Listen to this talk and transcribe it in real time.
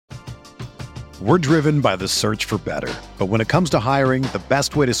We're driven by the search for better. But when it comes to hiring, the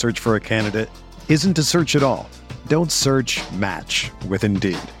best way to search for a candidate isn't to search at all. Don't search, match with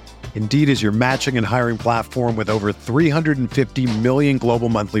Indeed. Indeed is your matching and hiring platform with over 350 million global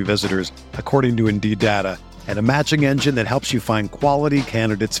monthly visitors, according to Indeed data, and a matching engine that helps you find quality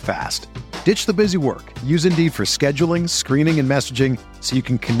candidates fast. Ditch the busy work. Use Indeed for scheduling, screening, and messaging so you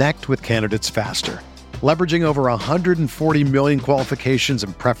can connect with candidates faster. Leveraging over 140 million qualifications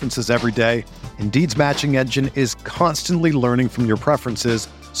and preferences every day, Indeed's matching engine is constantly learning from your preferences,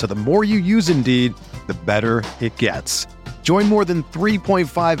 so the more you use Indeed, the better it gets. Join more than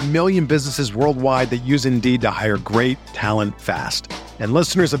 3.5 million businesses worldwide that use Indeed to hire great talent fast. And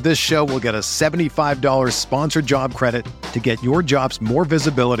listeners of this show will get a $75 sponsored job credit to get your jobs more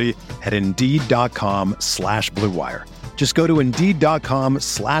visibility at Indeed.com/Blue Wire. Just go to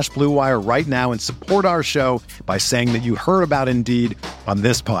Indeed.com/Blue Wire right now and support our show by saying that you heard about Indeed on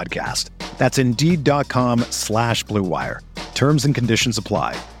this podcast. That's Indeed.com/Blue Wire. Terms and conditions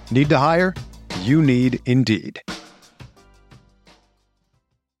apply. Need to hire? You need Indeed.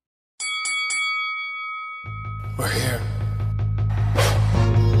 We're here.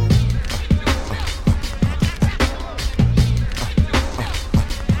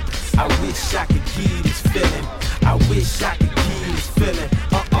 I wish I could give you this feeling. I wish I could give you this feeling.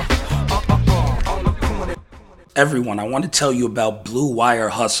 On the corner. Everyone, I want to tell you about Blue Wire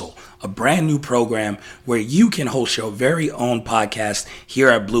Hustle, a brand new program where you can host your very own podcast here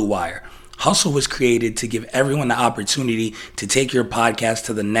at Blue Wire. Hustle was created to give everyone the opportunity to take your podcast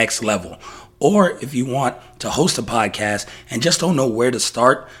to the next level. Or if you want to host a podcast and just don't know where to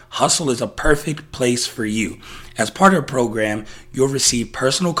start, Hustle is a perfect place for you. As part of the program, you'll receive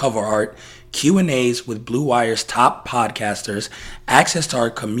personal cover art, Q&As with Blue Wire's top podcasters, access to our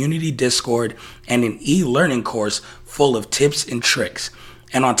community Discord, and an e-learning course full of tips and tricks.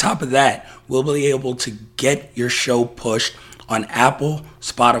 And on top of that, we'll be able to get your show pushed on Apple,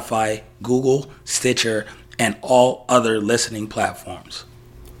 Spotify, Google, Stitcher, and all other listening platforms.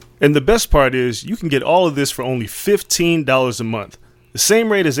 And the best part is you can get all of this for only $15 a month, the same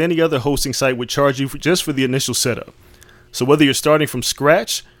rate as any other hosting site would charge you just for the initial setup. So whether you're starting from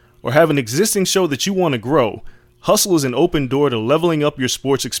scratch or have an existing show that you want to grow, Hustle is an open door to leveling up your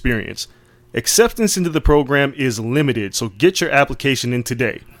sports experience. Acceptance into the program is limited, so get your application in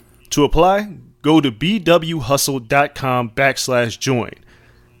today. To apply, go to bwhustle.com/join.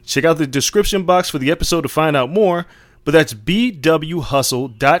 Check out the description box for the episode to find out more, but that's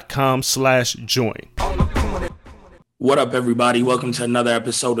bwhustle.com/join. What up, everybody? Welcome to another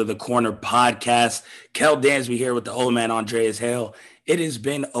episode of the Corner Podcast. Kel Dansby here with the old man, Andreas Hale. It has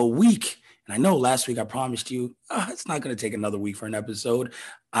been a week, and I know last week I promised you it's not going to take another week for an episode.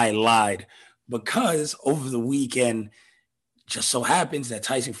 I lied because over the weekend, just so happens that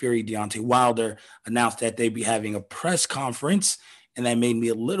Tyson Fury, Deontay Wilder announced that they'd be having a press conference, and that made me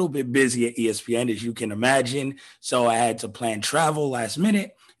a little bit busy at ESPN, as you can imagine. So I had to plan travel last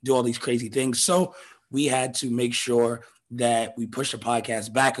minute, do all these crazy things. So we had to make sure that we pushed the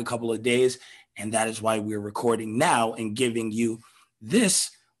podcast back a couple of days, and that is why we're recording now and giving you this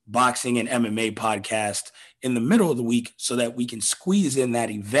boxing and MMA podcast in the middle of the week so that we can squeeze in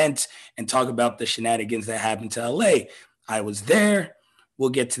that event and talk about the shenanigans that happened to LA. I was there. We'll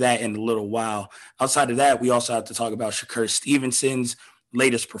get to that in a little while. Outside of that, we also have to talk about Shakur Stevenson's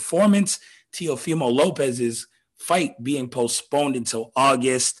latest performance, Teofimo Lopez's fight being postponed until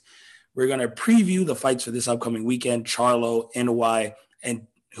August. We're going to preview the fights for this upcoming weekend, Charlo Inoue and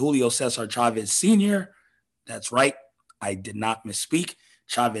Julio Cesar Chavez Sr. That's right. I did not misspeak.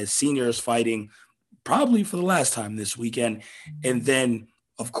 Chavez Sr. is fighting probably for the last time this weekend. And then,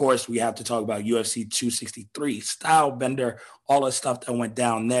 of course, we have to talk about UFC 263, Style Bender, all the stuff that went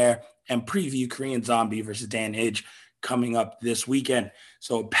down there, and preview Korean Zombie versus Dan Hidge coming up this weekend.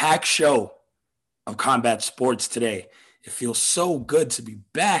 So a packed show of combat sports today. It feels so good to be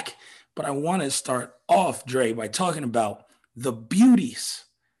back, but I want to start off, Dre, by talking about the beauties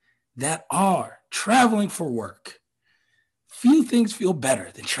that are traveling for work. Few things feel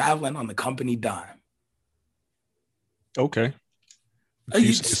better than traveling on the company dime. Okay.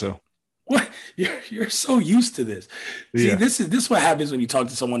 You say so. What? You're so used to this. See, this is what happens when you talk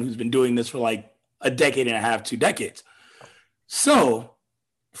to someone who's been doing this for like a decade and a half, 2 decades. So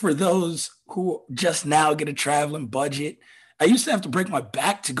for those who just now get a traveling budget, I used to have to break my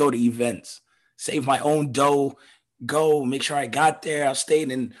back to go to events, save my own dough, go make sure I got there. I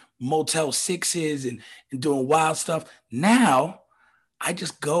stayed in Motel 6s and doing wild stuff. Now I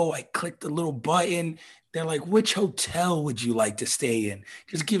just go, I click the little button. They're like, which hotel would you like to stay in?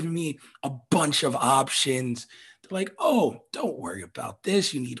 Just giving me a bunch of options. They're like, oh, don't worry about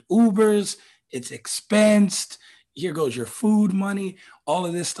this. You need Ubers. it's expensed. Here goes your food money, all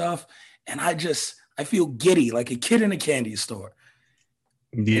of this stuff. And I feel giddy like a kid in a candy store.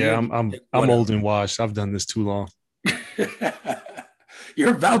 Yeah, I'm old and washed. I've done this too long.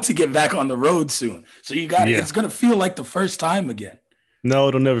 You're about to get back on the road soon. So it's going to feel like the first time again. No,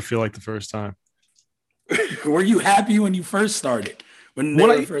 it'll never feel like the first time. Were you happy when you first started? When they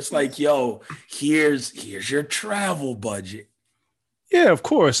were first like, yo, here's your travel budget. Yeah, of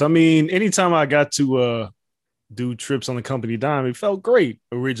course. I mean, anytime I got to do trips on the company dime, it felt great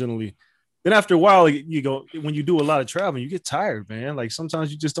originally. Then after a while, you go, when you do a lot of traveling, you get tired, man. Like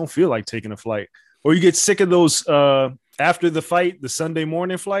sometimes you just don't feel like taking a flight, or you get sick of those after the fight, the Sunday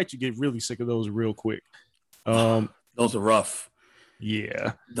morning flights. You get really sick of those real quick. Those are rough.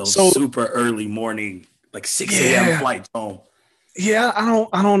 Yeah, those super early morning, like 6 a.m. flights home. Yeah,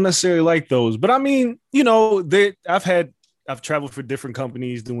 I don't necessarily like those, but I mean, you know, I've traveled for different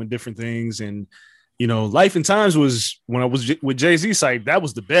companies doing different things, and you know, Life and Times was when I was with Jay-Z site, that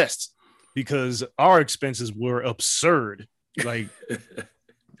was the best because our expenses were absurd. Like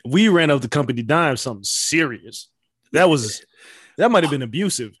we ran up the company dime something serious. That might have been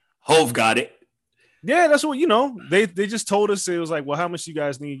abusive. Hove got it. Yeah, that's what, you know, they just told us. It was like, well, how much you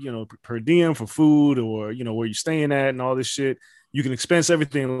guys need, you know, per diem for food, or, you know, where you're staying at and all this shit. You can expense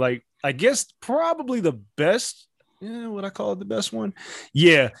everything. Like, I guess probably the best, what I call it, the best one.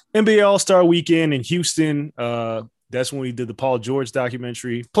 Yeah. NBA All-Star Weekend in Houston. That's when we did the Paul George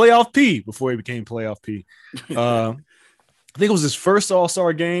documentary, Playoff P, before he became Playoff P. I think it was his first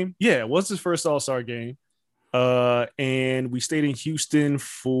All-Star game. Yeah, it was his first All-Star game. And we stayed in Houston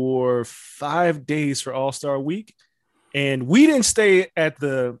for 5 days for All-Star Week. And we didn't stay at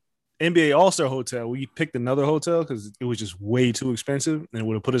the NBA All-Star Hotel. We picked another hotel because it was just way too expensive and it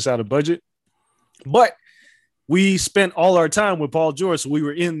would have put us out of budget. But we spent all our time with Paul George. So we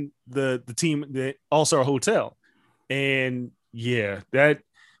were in the team, the All-Star Hotel. And yeah, that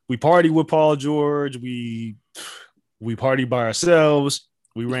we partied with Paul George. We partied by ourselves.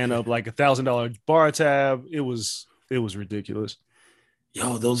 We ran up like $1,000 bar tab. It was ridiculous.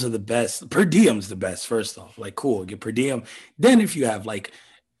 Yo, those are the best. Per diem's the best, first off. Like, cool, get per diem. Then if you have like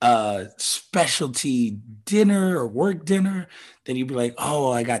specialty dinner or work dinner, then you'd be like, oh,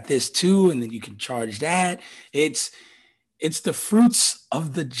 I got this too. And then you can charge that. It's the fruits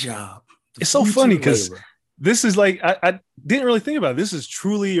of the job. It's so funny because this is like, I didn't really think about it. This is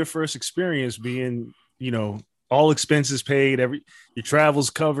truly your first experience being, you know, all expenses paid, your travel's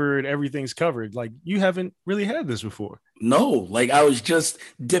covered, everything's covered. Like you haven't really had this before. No, like I was just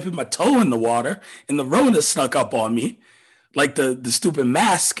dipping my toe in the water and the Rona snuck up on me. Like the stupid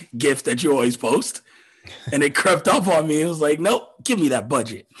mask gift that you always post. And it crept up on me. It was like, nope, give me that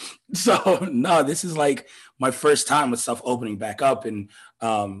budget. So no, this is like my first time with stuff opening back up. And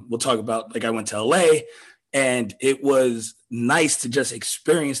we'll talk about, like I went to LA and it was nice to just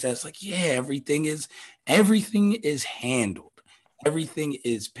experience that. It's like, yeah, everything is handled. Everything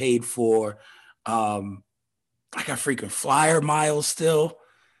is paid for. I got freaking flyer miles still.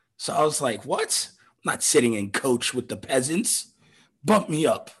 So I was like, what? I'm not sitting in coach with the peasants. Bump me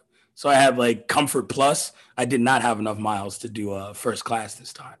up. So I have like Comfort Plus. I did not have enough miles to do first class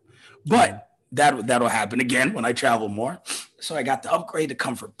this time. But that'll happen again when I travel more. So I got the upgrade to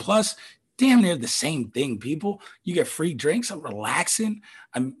Comfort Plus. Damn near the same thing, people. You get free drinks. I'm relaxing.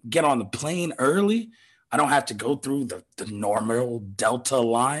 I get on the plane early. I don't have to go through the normal Delta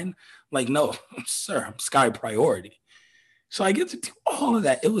line. Like, no, sir, I'm Sky Priority. So I get to do all of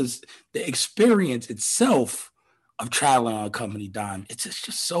that. It was the experience itself of traveling on a company dime. It's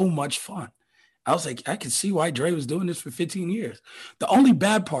just so much fun. I was like, I can see why Dre was doing this for 15 years. The only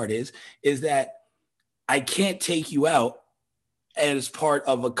bad part is that I can't take you out as part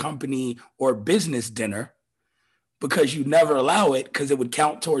of a company or business dinner because you never allow it because it would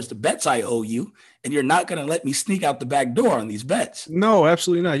count towards the bets I owe you. And you're not going to let me sneak out the back door on these bets. No,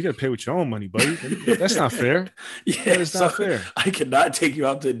 absolutely not. You got to pay with your own money, buddy. That's not fair. Yeah, that is not fair. I cannot take you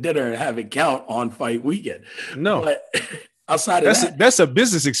out to dinner and have it count on fight weekend. No. But outside of that's a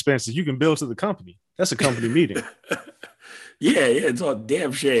business expense that you can bill to the company. That's a company meeting. Yeah, it's all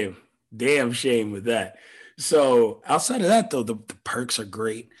damn shame. Damn shame with that. So outside of that, though, the perks are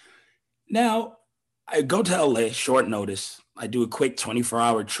great. Now, I go to LA, short notice. I do a quick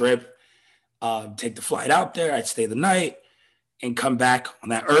 24-hour trip. Take the flight out there. I'd stay the night and come back on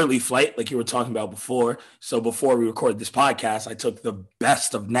that early flight like you were talking about before. So before we recorded this podcast, I took the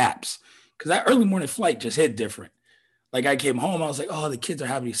best of naps because that early morning flight just hit different. Like I came home, I was like, oh, the kids are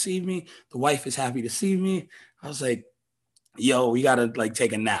happy to see me. The wife is happy to see me. I was like, yo, we got to like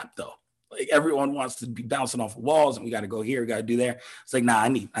take a nap though. Like everyone wants to be bouncing off walls and we got to go here, we got to do there. It's like, nah, I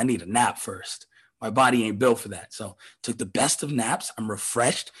need a nap first. My body ain't built for that. So took the best of naps. I'm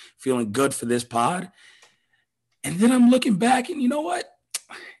refreshed, feeling good for this pod. And then I'm looking back and you know what?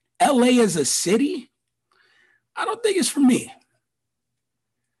 LA as a city, I don't think it's for me.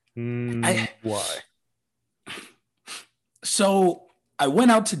 Why? So I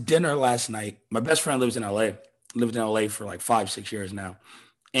went out to dinner last night. My best friend lives in LA, lived in LA for like 5-6 years now.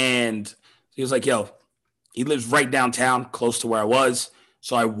 And he was like, yo, he lives right downtown, close to where I was.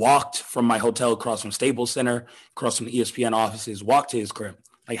 So I walked from my hotel across from Staples Center, across from the ESPN offices, walked to his crib,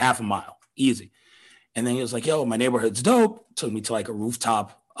 like half a mile, easy. And then he was like, yo, my neighborhood's dope. Took me to like a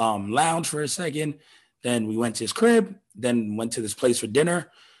rooftop lounge for a second. Then we went to his crib, then went to this place for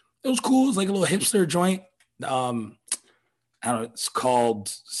dinner. It was cool. It was like a little hipster joint. I don't know, it's called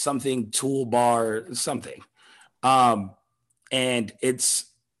something Toolbar, something. And it's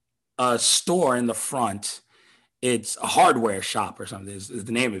a store in the front. It's a hardware shop or something is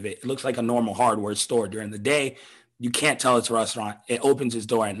the name of it. It looks like a normal hardware store during the day. You can't tell it's a restaurant. It opens its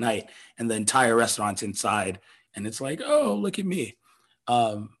door at night and the entire restaurant's inside. And it's like, oh, look at me.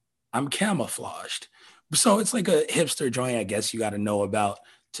 I'm camouflaged. So it's like a hipster joint, I guess you got to know about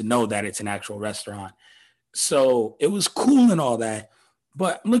to know that it's an actual restaurant. So it was cool and all that.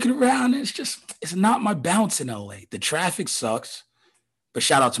 But I'm looking around and it's not my bounce in LA. The traffic sucks. But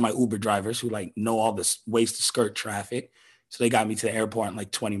shout out to my Uber drivers who like know all this waist to skirt traffic. So they got me to the airport in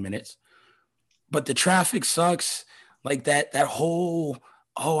like 20 minutes. But the traffic sucks. Like that whole,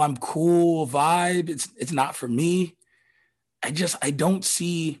 oh, I'm cool vibe. It's not for me. I don't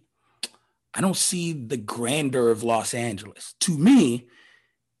see the grandeur of Los Angeles. To me,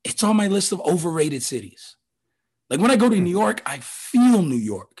 it's on my list of overrated cities. Like when I go to New York, I feel New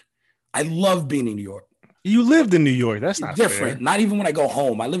York. I love being in New York. You lived in New York. That's not different. Fair. Not even when I go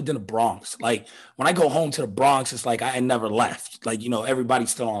home. I lived in the Bronx. Like when I go home to the Bronx, it's like I never left. Like, you know, everybody's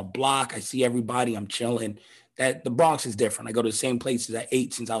still on a block. I see everybody. I'm chilling. That the Bronx is different. I go to the same places I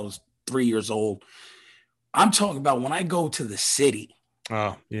ate since I was 3 years old. I'm talking about when I go to the city.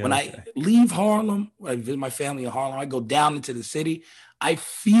 Oh, yeah. When I leave Harlem, when I visit my family in Harlem, I go down into the city. I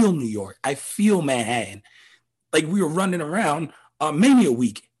feel New York. I feel Manhattan. Like we were running around Mania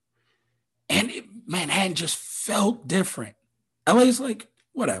week. And Manhattan just felt different. LA's like,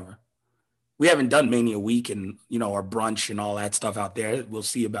 whatever. We haven't done Mania week and, you know, our brunch and all that stuff out there. We'll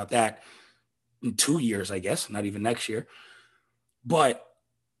see about that in 2 years, I guess, not even next year. But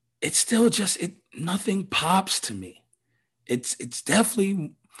it's still just, nothing pops to me. It's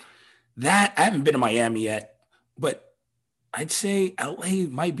definitely that. I haven't been to Miami yet, but I'd say LA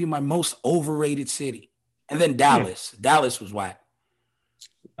might be my most overrated city. And then Dallas. Yeah. Dallas was whack.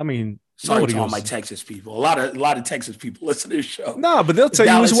 I mean, sorry to all my Texas people. A lot of Texas people listen to this show. Nah, but they'll tell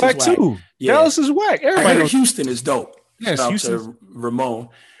you it's whack too. Yeah. Dallas is whack. Everybody knows Houston is dope. Yes, shout out to Ramon.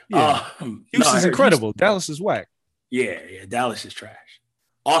 Yeah. Houston's incredible. Houston. Dallas is whack. Yeah, Dallas is trash.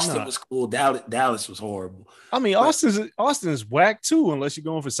 Austin was cool. Dallas was horrible. I mean, Austin is whack too, unless you're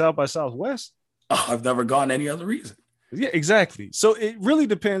going for South by Southwest. Oh, I've never gone any other reason. Yeah, exactly. So it really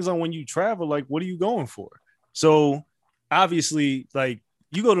depends on when you travel. Like, what are you going for? So obviously, like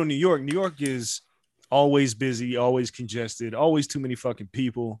you go to New York. New York is always busy, always congested, always too many fucking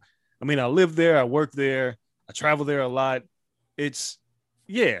people. I mean, I live there, I work there, I travel there a lot. It's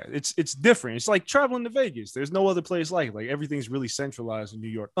different. It's like traveling to Vegas. There's no other place like it. Like everything's really centralized in New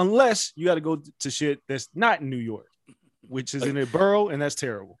York, unless you got to go to shit that's not in New York, which is in a borough, and that's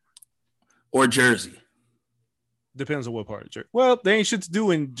terrible. Or Jersey. Depends on what part of Jersey. Well, there ain't shit to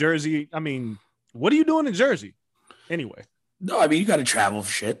do in Jersey. I mean, what are you doing in Jersey? Anyway. No, I mean, you got to travel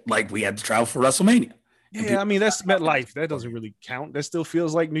for shit. Like we had to travel for WrestleMania. Yeah, I mean, that's MetLife. That doesn't really count. That still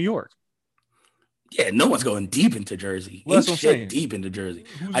feels like New York. Yeah, no one's going deep into Jersey. Well, that's what I'm saying. Deep into Jersey.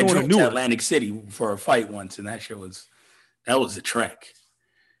 I drove to Atlantic City for a fight once, and that was a trek.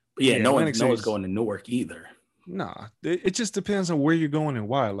 But yeah, no one's going to Newark either. Nah, it just depends on where you're going and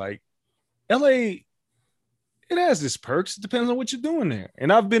why. Like LA, it has its perks. It depends on what you're doing there.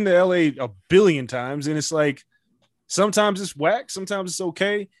 And I've been to LA a billion times, and it's like sometimes it's whack, sometimes it's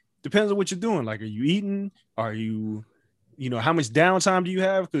okay. Depends on what you're doing. Like, are you eating? Are you, how much downtime do you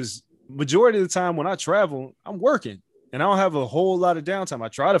have? Because majority of the time when I travel, I'm working and I don't have a whole lot of downtime. I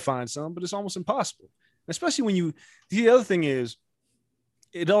try to find some, but it's almost impossible. Especially when the other thing is,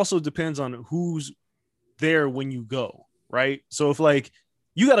 it also depends on who's there when you go, right? So if like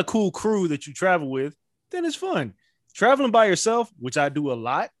you got a cool crew that you travel with, then it's fun. Traveling by yourself, which I do a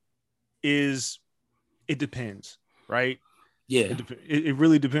lot, it depends, right? Yeah. It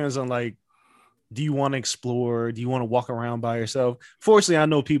really depends on like do you want to explore? Do you want to walk around by yourself? Fortunately, I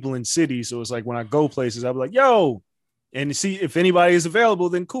know people in cities, so it's like when I go places, I'll be like, yo, and see if anybody is available,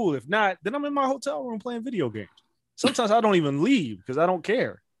 then cool. If not, then I'm in my hotel room playing video games. Sometimes I don't even leave because I don't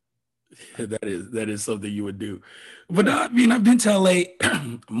care. That is something you would do. But I mean, I've been to LA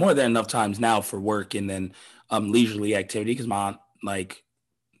more than enough times now for work and then leisurely activity because my aunt like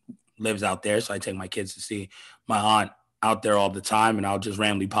lives out there, so I take my kids to see my aunt out there all the time, and I'll just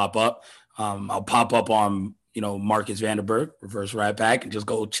randomly pop up. I'll pop up on Marcus Vanderberg, Reverse Rat Pack, and just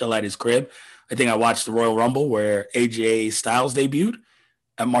go chill at his crib. I think I watched the Royal Rumble where AJ Styles debuted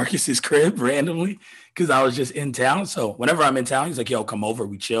at Marcus's crib randomly because I was just in town. So whenever I'm in town, he's like, "Yo, come over,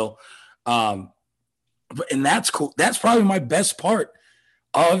 we chill." And that's cool. That's probably my best part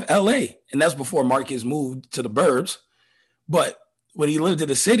of LA, and that's before Marcus moved to the burbs. But when he lived in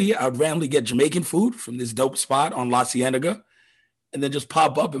the city, I would randomly get Jamaican food from this dope spot on La Cienega and then just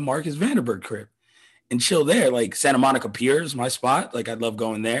pop up in Marcus Vanderberg crib and chill there. Like Santa Monica Pier is my spot. Like I love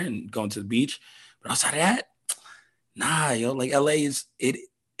going there and going to the beach. But outside of that, nah, like LA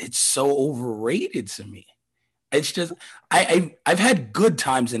it's so overrated to me. It's just I've had good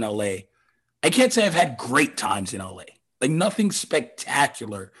times in LA. I can't say I've had great times in LA. Like nothing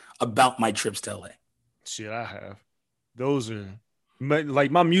spectacular about my trips to LA. Shit, I have. Those are like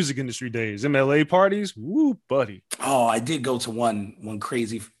my music industry days, MLA parties. Woo, buddy. Oh, I did go to one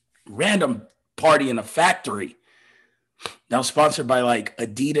crazy random party in a factory that was sponsored by like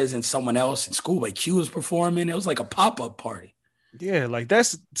Adidas and someone else in school. Like Q was performing. It was like a pop-up party. Yeah, like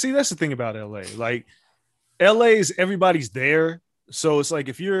that's the thing about LA. Like LA is everybody's there. So it's like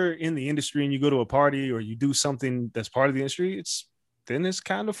if you're in the industry and you go to a party or you do something that's part of the industry, it's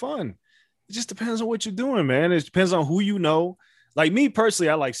kind of fun. It just depends on what you're doing, man. It depends on who you know. Like me personally,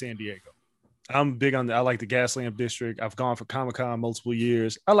 I like San Diego. I'm big on I like the Gaslamp District. I've gone for Comic-Con multiple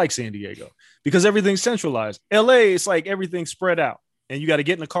years. I like San Diego because everything's centralized. LA, it's like everything's spread out. And you got to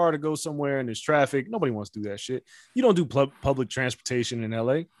get in a car to go somewhere and there's traffic. Nobody wants to do that shit. You don't do public transportation in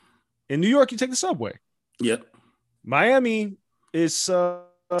LA. In New York, you take the subway. Yep. Miami is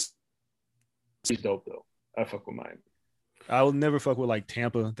it's dope though. I fuck with Miami. I will never fuck with like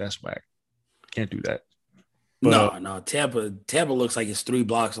Tampa. That's whack. Can't do that. But, no. Tampa looks like it's 3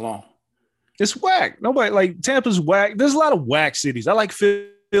 blocks long. It's whack. Nobody like Tampa's whack. There's a lot of whack cities. I like Philly.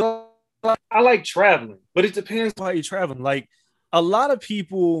 I like traveling, but it depends on how you're traveling. Like a lot of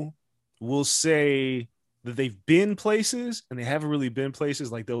people will say that they've been places and they haven't really been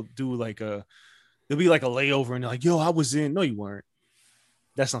places. Like they'll be like a layover and they're like, yo, I was in. No, you weren't.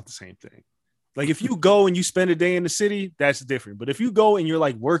 That's not the same thing. Like if you go and you spend a day in the city, that's different. But if you go and you're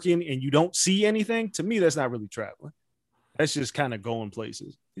like working and you don't see anything, to me, that's not really traveling. That's just kind of going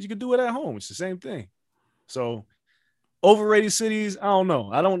places. You can do it at home. It's the same thing. So overrated cities, I don't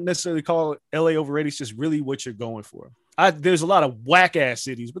know. I don't necessarily call LA overrated. It's just really what you're going for. There's a lot of whack ass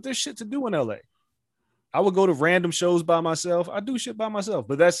cities, but there's shit to do in LA. I would go to random shows by myself. I do shit by myself,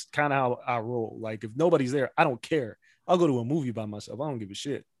 but that's kind of how I roll. Like if nobody's there, I don't care. I'll go to a movie by myself. I don't give a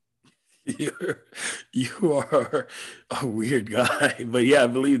shit. You are a weird guy, but yeah, I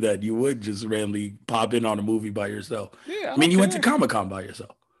believe that you would just randomly pop in on a movie by yourself. Yeah, I mean, you went to Comic-Con by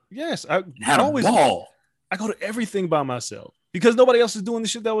yourself. Yes, I had a ball. I go to everything by myself because nobody else is doing the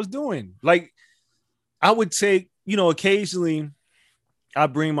shit that I was doing. Like I would take, occasionally I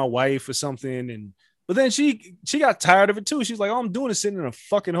bring my wife or something, but then she got tired of it too. She's like, "Oh, I'm doing is sitting in a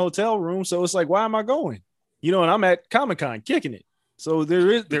fucking hotel room." So it's like, why am I going? And I'm at Comic-Con kicking it. So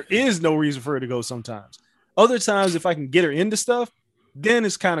there is no reason for her to go sometimes. Other times, if I can get her into stuff, then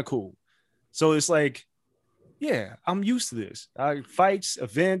it's kind of cool. So it's like, yeah, I'm used to this. Fights,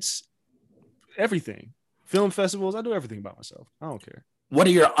 events, everything. Film festivals, I do everything by myself. I don't care. What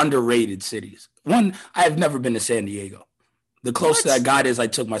are your underrated cities? One, I have never been to San Diego. The closest I got is I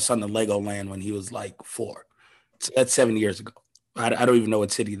took my son to Legoland when he was like 4. So that's 7 years ago. I don't even know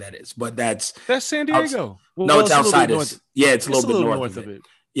what city that is, but that's San Diego. It's outside of it. Yeah, it's a little bit north of it.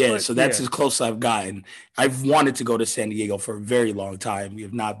 Yeah, but, so that's as close as I've gotten. I've wanted to go to San Diego for a very long time. We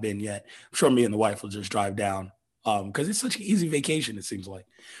have not been yet. I'm sure me and the wife will just drive down because it's such an easy vacation, it seems like.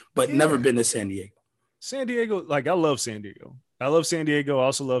 But never been to San Diego. San Diego, like I love San Diego. I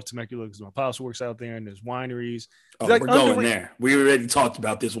also love Temecula because my pops works out there and there's wineries. Oh, like we're going there. We already talked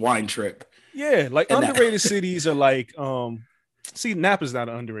about this wine trip. Yeah, like underrated cities are like see, Napa's not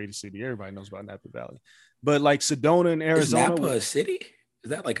an underrated city. Everybody knows about Napa Valley. But like Sedona in Arizona. Is Napa a city?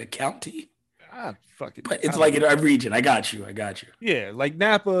 Is that like a county? Fuck it. But it's like a region. I got you. Yeah, like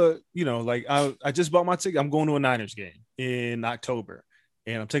Napa, like I just bought my ticket. I'm going to a Niners game in October.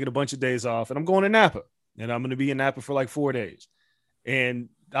 And I'm taking a bunch of days off. And I'm going to Napa. And I'm going to be in Napa for like 4 days. And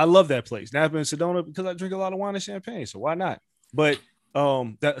I love that place. Now I've been in Sedona because I drink a lot of wine and champagne, so why not? But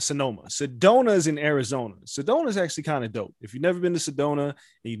that Sonoma. Sedona is in Arizona. Sedona is actually kind of dope. If you've never been to Sedona and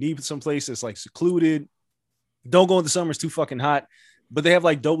you need some place that's like secluded, don't go in the summer, it's too fucking hot. But they have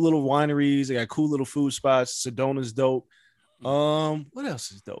like dope little wineries, they got cool little food spots. Sedona's dope. What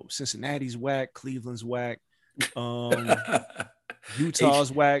else is dope? Cincinnati's whack, Cleveland's whack,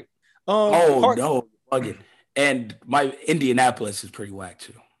 Utah's whack. No, bugging. And my Indianapolis is pretty whack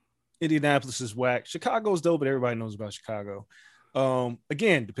too. Indianapolis is whack. Chicago's dope, but everybody knows about Chicago.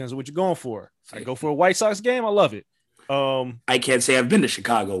 Again, depends on what you're going for. I go for a White Sox game, I love it. I can't say I've been to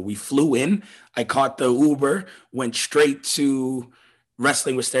Chicago. We flew in, I caught the Uber, went straight to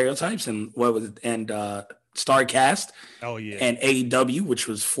Wrestling with Stereotypes and StarCast. Oh yeah. And AEW, which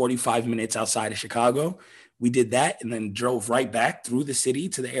was 45 minutes outside of Chicago. We did that and then drove right back through the city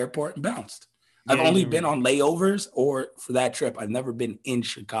to the airport and bounced. I've only been on layovers or for that trip. I've never been in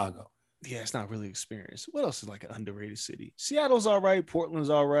Chicago. Yeah, it's not really experience. What else is like an underrated city? Seattle's all right. Portland's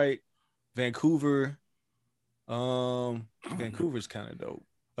all right. Vancouver. Vancouver's kind of dope.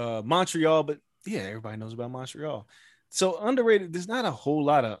 Montreal, but yeah, everybody knows about Montreal. So underrated, there's not a whole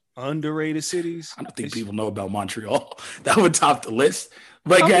lot of underrated cities. I don't think people know about Montreal. That would top the list.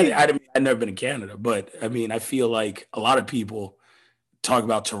 But again, I've never been to Canada, but I mean, I feel like a lot of people talk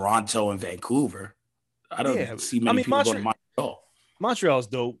about Toronto and Vancouver. I don't see many people go to Montreal. Montreal's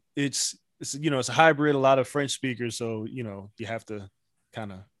dope. It's it's a hybrid, a lot of French speakers, so you have to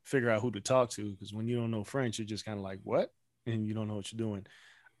kind of figure out who to talk to, because when you don't know French, you're just kind of like, what? And you don't know what you're doing.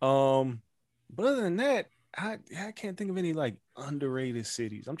 But other than that, I can't think of any like underrated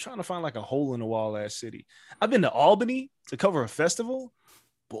cities. I'm trying to find like a hole in the wall ass city. I've been to Albany to cover a festival.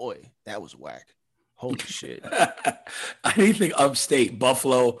 Boy, that was whack. Holy shit. Anything upstate,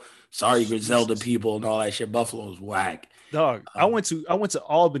 Buffalo, sorry, Griselda people and all that shit. Buffalo's whack. Dog, I went to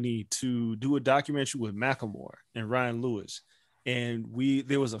Albany to do a documentary with Macklemore and Ryan Lewis. And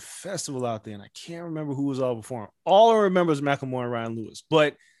there was a festival out there, and I can't remember who was all before him. All I remember is Macklemore and Ryan Lewis,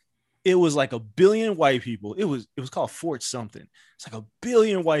 but it was like 1 billion white people. It was called Fort something. It's like 1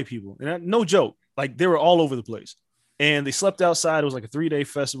 billion white people, and no joke, like they were all over the place. And they slept outside. It was like a 3-day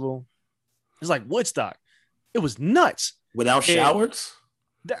festival. It was like Woodstock. It was nuts. Without showers?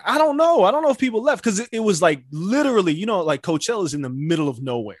 I don't know. I don't know if people left because it was like literally, like Coachella's in the middle of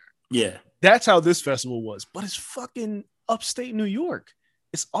nowhere. Yeah. That's how this festival was. But it's fucking upstate New York.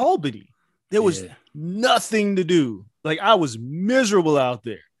 It's Albany. There was nothing to do. Like I was miserable out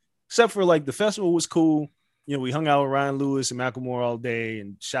there, except for like the festival was cool. We hung out with Ryan Lewis and Macklemore all day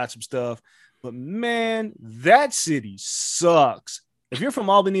and shot some stuff. But man, that city sucks. If you're from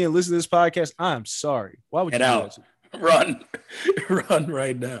Albany and listen to this podcast, I'm sorry. Why would you do that? Run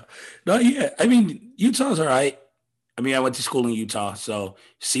right now. No, yeah. I mean, Utah's all right. I mean, I went to school in Utah, so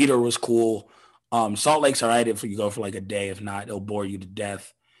Cedar was cool. Salt Lake's all right if you go for like a day. If not, it'll bore you to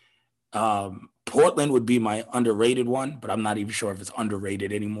death. Portland would be my underrated one, but I'm not even sure if it's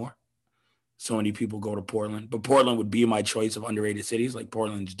underrated anymore. So many people go to Portland, but Portland would be my choice of underrated cities. Like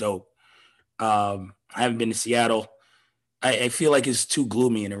Portland's dope. I haven't been to Seattle. I feel like it's too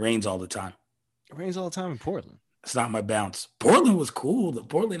gloomy and it rains all the time. It rains all the time in Portland. It's not my bounce. Portland was cool.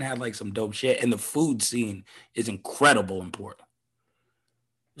 Portland had like some dope shit, and the food scene is incredible in Portland.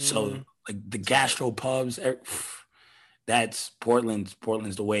 So like the gastro pubs, that's Portland's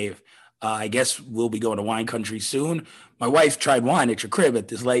the wave. I guess we'll be going to wine country soon. My wife tried wine at your crib at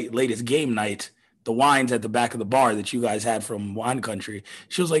this latest game night. The wines at the back of the bar that you guys had from wine country.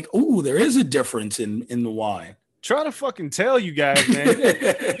 She was like, "Ooh, there is a difference in the wine." Try to fucking tell you guys, man.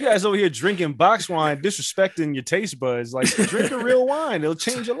 You guys over here drinking box wine, disrespecting your taste buds. Like, drink a real wine. It'll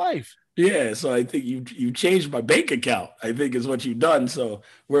change your life. Yeah, so I think you changed my bank account, I think is what you've done. So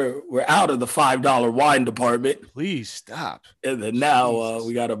we're out of the $5 wine department. Please stop. And then now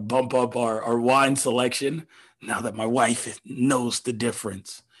we got to bump up our wine selection now that my wife knows the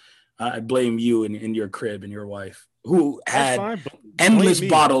difference. I blame you and your crib and your wife, who had endless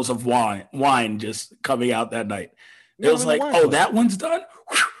bottles of wine just coming out that night. It was like, oh, that one's done?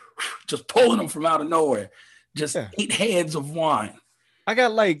 Just pulling them from out of nowhere. Just 8 hands of wine. I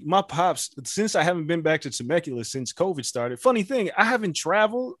got like my pops, since I haven't been back to Temecula since COVID started. Funny thing, I haven't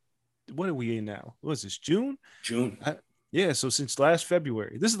traveled. What are we in now? What is this, June? June. Yeah, so since last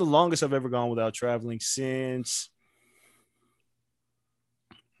February. This is the longest I've ever gone without traveling since...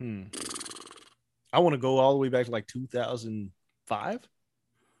 I want to go all the way back to like 2005.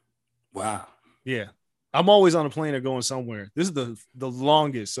 Wow. Yeah. I'm always on a plane or going somewhere. This is the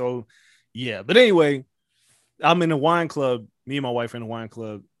longest. So, yeah. But anyway, I'm in a wine club. me and my wife are in a wine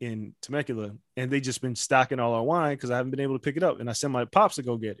club in Temecula, and they just been stocking all our wine because I haven't been able to pick it up. And I sent my pops to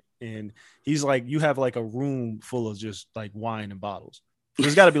go get it. And he's like, you have like a room full of just like wine and bottles.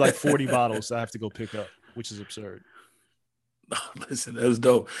 There's got to be like 40 bottles I have to go pick up, which is absurd. Listen, that was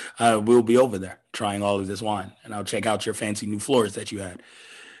dope. We'll be over there trying all of this wine, and I'll check out your fancy new floors that you had.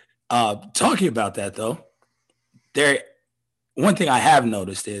 Talking about that, though, one thing I have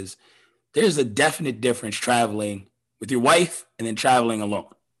noticed is there's a definite difference traveling with your wife and then traveling alone.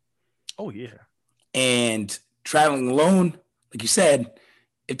 Oh, yeah. And traveling alone, like you said,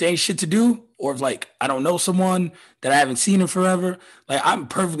 if there ain't shit to do, or if like I don't know someone that I haven't seen in forever, like I'm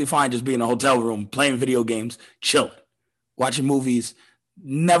perfectly fine just being in a hotel room, playing video games, chilling, watching movies,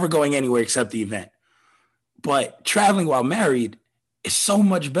 never going anywhere except the event. But traveling while married is so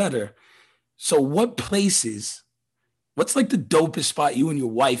much better. So what's like the dopest spot you and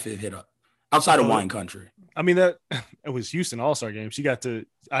your wife have hit up outside of wine country? I mean, it was Houston All-Star Game.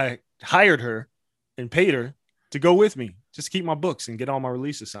 I hired her and paid her to go with me, just to keep my books and get all my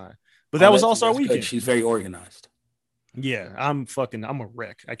releases signed. But that was All-Star Weekend. Good. She's very organized. Yeah, I'm a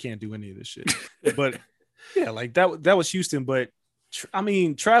wreck. I can't do any of this shit. But yeah, like that was Houston. But I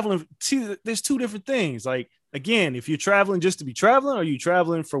mean, traveling, see, there's two different things. Like, again, if you're traveling just to be traveling, or are you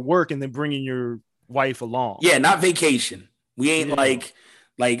traveling for work and then bringing your wife along? Yeah, not vacation. We ain't like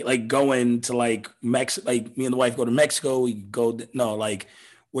going to like Mexico, like me and the wife go to Mexico. We go, no, like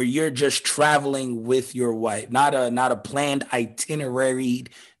where you're just traveling with your wife, not a planned itinerary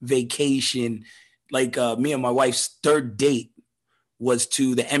vacation. Like me and my wife's third date was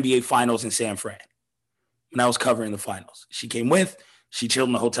to the NBA finals in San Fran when I was covering the finals. She came she chilled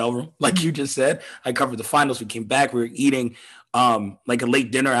in the hotel room. Like you just said, I covered the finals. We came back, we were eating like a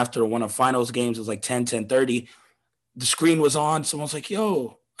late dinner after one of finals games. It was like 10:30. The screen was on. Someone's like,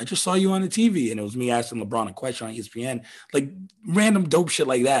 yo, I just saw you on the TV. And it was me asking LeBron a question on ESPN, like random dope shit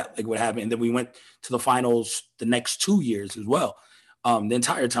like that, like what happened. And then we went to the finals the next 2 years as well. The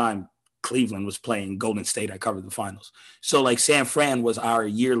entire time Cleveland was playing Golden State, I covered the finals. So like San Fran was our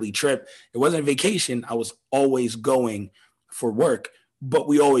yearly trip. It wasn't a vacation. I was always going for work, but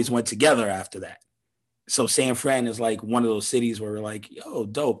we always went together after that. So San Fran is like one of those cities where we're like, yo,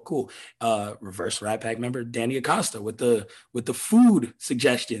 dope, cool. Reverse Rat Pack member Danny Acosta with the food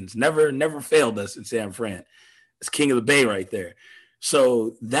suggestions. Never failed us in San Fran. It's King of the Bay right there.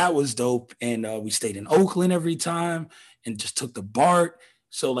 So that was dope. And we stayed in Oakland every time and just took the BART.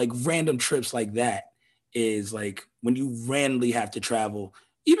 So like random trips like that is like when you randomly have to travel,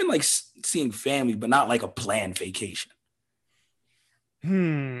 even like seeing family, but not like a planned vacation.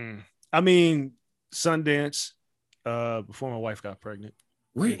 I mean, Sundance, before my wife got pregnant.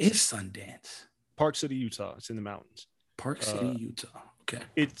 Where is Sundance? Park City, Utah. It's in the mountains. Park City, Utah. Okay.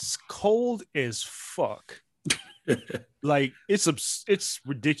 It's cold as fuck. Like it's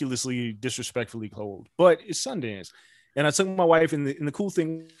ridiculously disrespectfully cold, but it's Sundance. And I took my wife, and the cool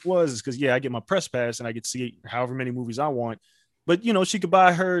thing was because I get my press pass and I get to see however many movies I want. But she could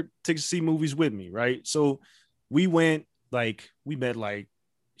buy her tickets to see movies with me, right? So we met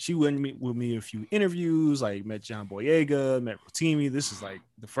she went with me a few interviews, like met John Boyega, met Rotimi. This is like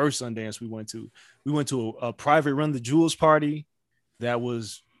the first Sundance we went to. We went to a private Run the Jewels party that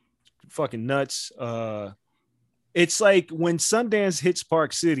was fucking nuts. It's like when Sundance hits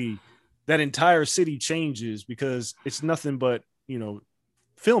Park City, that entire city changes because it's nothing but,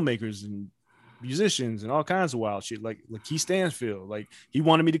 filmmakers and musicians and all kinds of wild shit. Like Keith Stansfield, like he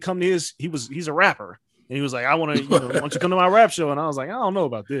wanted me to come to he's a rapper. And he was like, I want to, why don't you come to my rap show? And I was like, I don't know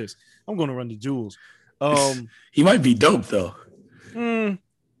about this. I'm going to Run the Jewels. He might be dope though. Yeah.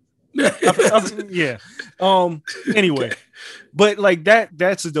 Anyway, okay. But like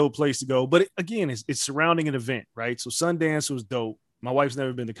that's a dope place to go. But again, it's surrounding an event, right? So Sundance was dope. My wife's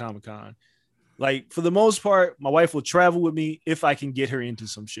never been to Comic-Con. Like for the most part, my wife will travel with me if I can get her into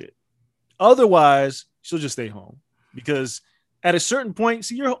some shit. Otherwise, she'll just stay home because at a certain point,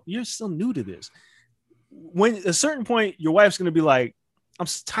 see, you're still new to this. When at a certain point, your wife's going to be like, I'm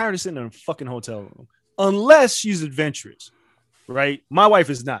tired of sitting in a fucking hotel room, unless she's adventurous, right? My wife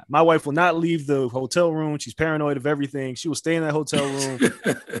is not. My wife will not leave the hotel room. She's paranoid of everything. She will stay in that hotel room.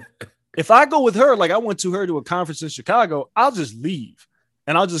 If I go with her, like I went to a conference in Chicago, I'll just leave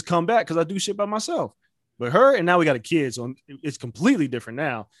and I'll just come back because I do shit by myself. But her, and now we got a kid, so it's completely different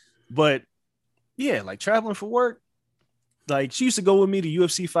now. But yeah, like traveling for work, like she used to go with me to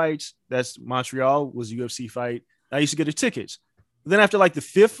UFC fights. That's Montreal was a UFC fight. I used to get her tickets. Then after like the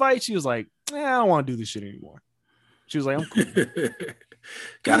 5th fight, she was like, I don't want to do this shit anymore. She was like, I'm cool.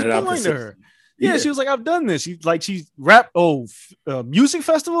 Got it out to her. Yeah, she was like, I've done this. She's rap. Music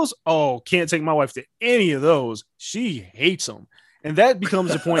festivals. Oh, can't take my wife to any of those. She hates them. And that becomes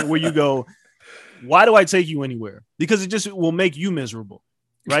a point where you go, why do I take you anywhere? Because it just will make you miserable,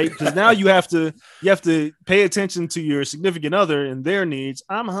 right? Because now you have to pay attention to your significant other and their needs.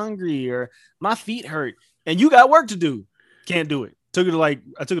 I'm hungry or my feet hurt, and you got work to do. Can't do it. I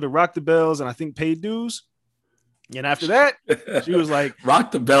took her to Rock the Bells and I think paid dues. And after that, she was like,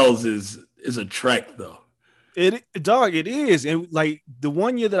 Rock the Bells is a trek though. It is. And like the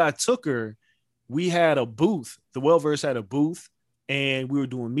one year that I took her, we had a booth. The Wellverse had a booth and we were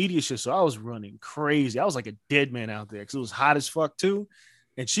doing media shit. So I was running crazy. I was like a dead man out there because it was hot as fuck too.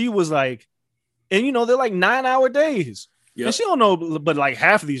 And she was like, and they're like 9-hour days. Yep. And she don't know but like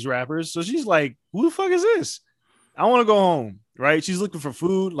half of these rappers. So she's like, who the fuck is this? I want to go home. Right. She's looking for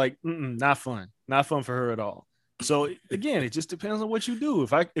food. Like, not fun. Not fun for her at all. So again, it just depends on what you do.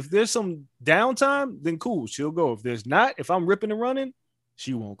 If there's some downtime, then cool, she'll go. If there's not, if I'm ripping and running,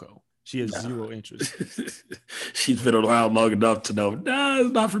 she won't go. She has zero interest. She's been around long enough to know,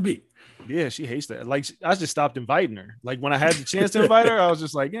 it's not for me. Yeah, she hates that. Like, I just stopped inviting her. Like, when I had the chance to invite her, I was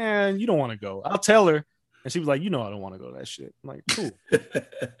just like, you don't want to go. I'll tell her. And she was like, I don't want to go to that shit. I'm like, cool.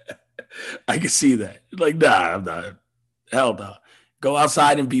 I can see that. Like, nah, I'm not. Hell no. Go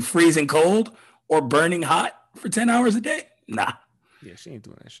outside and be freezing cold or burning hot for 10 hours a day? Nah. Yeah, she ain't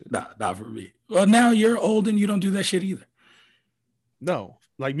doing that shit. Nah, not for me. Well, now you're old and you don't do that shit either. No.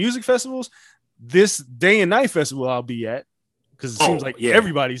 Like music festivals, this day and night festival I'll be at, because it seems like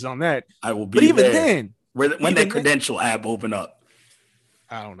everybody's on that. I will be But even there. then. When that credential app open up?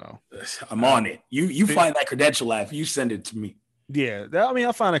 I don't know. I'm on it. You find that credential app, you send it to me. Yeah.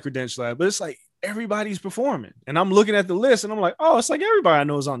 I'll find a credential app, but it's like everybody's performing. And I'm looking at the list and I'm like, oh, it's like everybody I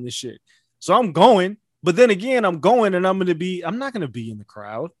know is on this shit. So I'm going. But then again, I'm going and I'm not going to be in the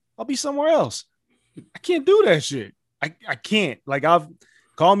crowd. I'll be somewhere else. I can't do that shit. I can't. Like,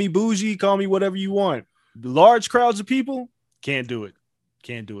 call me bougie, call me whatever you want. Large crowds of people, can't do it.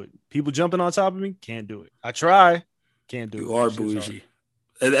 Can't do it. People jumping on top of me, can't do it. I try, can't do it. You are bougie.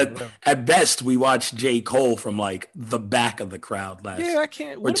 At best, we watched J. Cole from like the back of the crowd I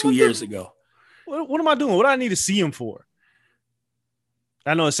can't. Or 2 years ago. What am I doing? What do I need to see him for?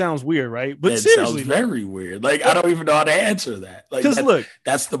 I know it sounds weird, right? But it seriously, sounds very weird. Like, I don't even know how to answer that. Like,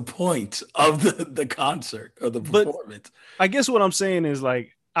 that's the point of the concert or the performance. I guess what I'm saying is,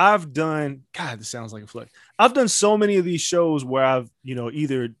 like, I've done, God, this sounds like a flex. I've done so many of these shows where I've,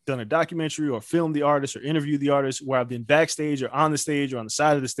 either done a documentary or filmed the artist or interviewed the artist, where I've been backstage or on the stage or on the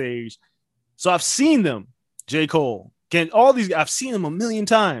side of the stage. So I've seen them, J. Cole, all these, I've seen them a million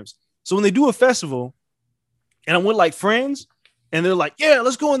times. So when they do a festival and I'm with like friends, and they're like, yeah,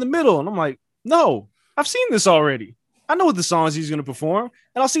 let's go in the middle. And I'm like, no, I've seen this already. I know what the songs he's going to perform,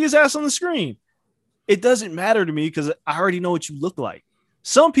 and I'll see his ass on the screen. It doesn't matter to me because I already know what you look like.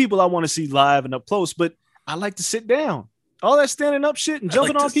 Some people I want to see live and up close, but I like to sit down. All that standing up shit and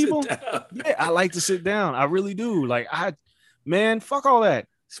jumping on people. Yeah, I like to sit down. I really do. Like, fuck all that.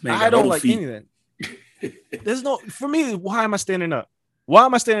 I don't like any of that. For me, why am I standing up? Why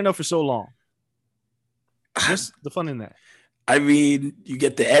am I standing up for so long? What's the fun in that? I mean, you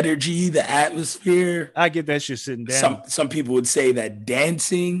get the energy, the atmosphere. I get that shit sitting down. Some people would say that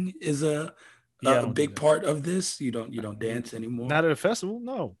dancing is a big part of this. You don't dance anymore. Not at a festival,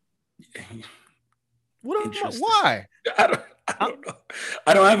 no. Why? I don't know.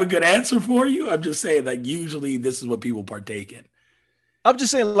 I don't have a good answer for you. I'm just saying, like, usually this is what people partake in. I'm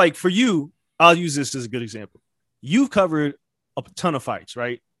just saying, like, for you, I'll use this as a good example. You've covered a ton of fights,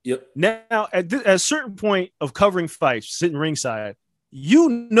 right? Yep. Now, at a certain point of covering fights, sitting ringside,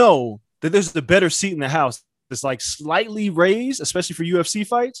 that there's the better seat in the house that's like slightly raised, especially for UFC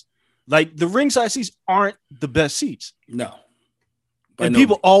fights. Like, the ringside seats aren't the best seats. No. And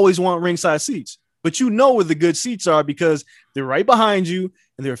people always want ringside seats. But you know where the good seats are because they're right behind you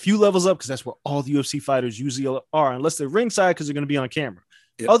and they're a few levels up because that's where all the UFC fighters usually are, unless they're ringside because they're going to be on camera.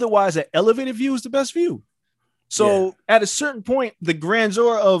 Yep. Otherwise, that elevated view is the best view. So at a certain point, the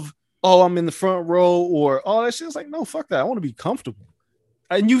grandeur of, I'm in the front row or all that shit is like, no, fuck that. I want to be comfortable.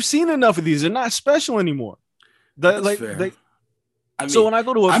 And you've seen enough of these. They're not special anymore. Fair. So when I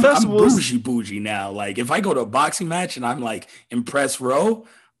go to a festival, I'm bougie now. Like, if I go to a boxing match and I'm like in press row,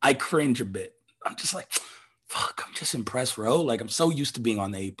 I cringe a bit. I'm just like, fuck, I'm just in press row. Like, I'm so used to being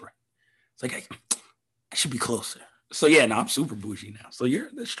on the apron. It's like, I should be closer. So yeah, I'm super bougie now. So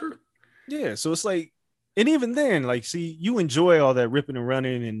that's true. Yeah. So it's like, and even then, like, see, you enjoy all that ripping and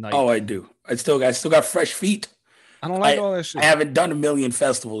running and like. Oh, I do. I still got fresh feet. I don't like all that shit. I haven't done a million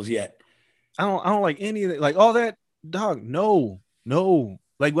festivals yet. I don't like any of that. Like all that, dog. No.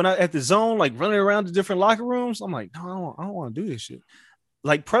 Like when I at the zone, like running around the different locker rooms, I'm like, no, I don't want to do this shit.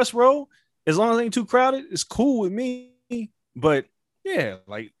 Like press row, as long as it ain't too crowded, it's cool with me. But yeah,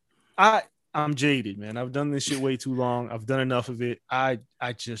 like I'm jaded, man. I've done this shit way too long. I've done enough of it. I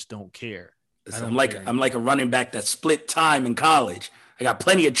just don't care. I'm like a running back that split time in college. I got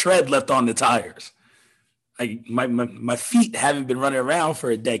plenty of tread left on the tires. My feet haven't been running around for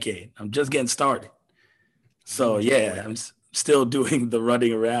a decade. I'm just getting started. So yeah, I'm still doing the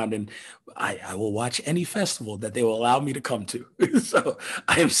running around, and I will watch any festival that they will allow me to come to. So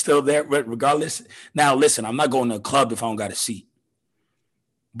I am still there, regardless. Now, listen, I'm not going to a club if I don't got a seat,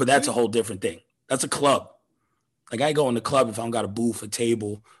 but that's a whole different thing. That's a club. Like I go in the club if I don't got a booth, a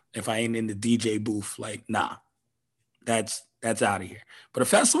table, if I ain't in the DJ booth. Like, nah, that's out of here. But a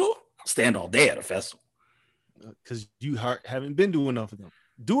festival, I'll stand all day at a festival. Because you haven't been to enough of them.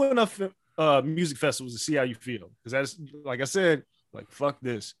 Do enough music festivals to see how you feel. Because that's, like I said, like, fuck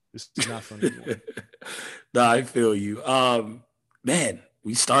this. This is not fun anymore. No, I feel you. Man,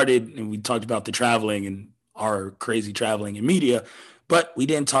 we started and we talked about the traveling and our crazy traveling in media, but we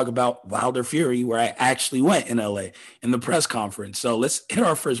didn't talk about Wilder Fury, where I actually went in LA in the press conference. So let's hit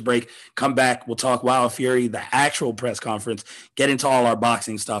our first break, come back. We'll talk Wilder Fury, the actual press conference, get into all our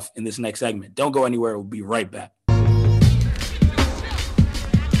boxing stuff in this next segment. Don't go anywhere. We'll be right back.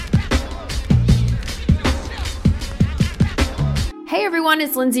 Hey everyone,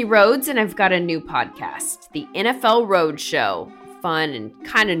 it's Lindsay Rhodes, and I've got a new podcast, the NFL Roadshow. Fun and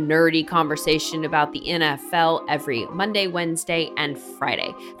kind of nerdy conversation about the NFL every Monday, Wednesday, and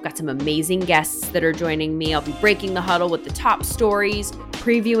Friday. I've got some amazing guests that are joining me. I'll be breaking the huddle with the top stories,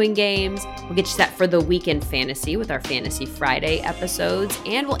 previewing games. We'll get you set for the weekend fantasy with our Fantasy Friday episodes,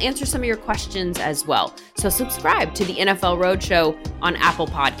 and we'll answer some of your questions as well. So subscribe to the NFL Roadshow on Apple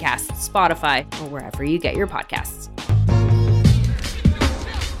Podcasts, Spotify, or wherever you get your podcasts.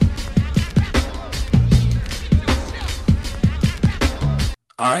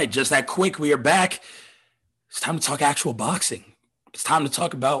 All right, just that quick, we are back. It's time to talk actual boxing. It's time to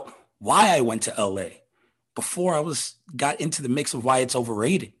talk about why I went to LA before I got into the mix of why it's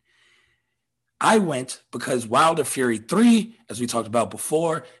overrated. I went because Wilder Fury 3, as we talked about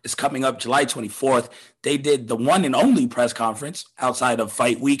before, is coming up July 24th. They did the one and only press conference outside of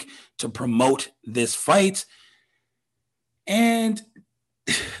Fight Week to promote this fight. And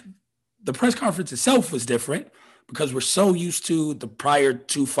the press conference itself was different, because we're so used to the prior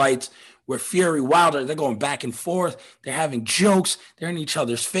two fights where Fury, Wilder, they're going back and forth. They're having jokes. They're in each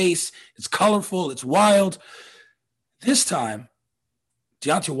other's face. It's colorful. It's wild. This time,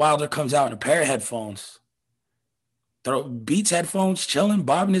 Deontay Wilder comes out in a pair of headphones, beats headphones, chilling,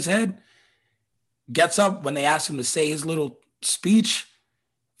 bobbing his head, gets up when they ask him to say his little speech,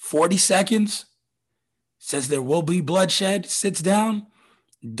 40 seconds, says there will be bloodshed, sits down,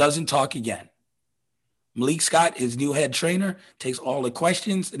 doesn't talk again. Malik Scott, his new head trainer, takes all the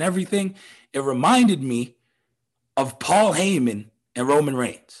questions and everything. It reminded me of Paul Heyman and Roman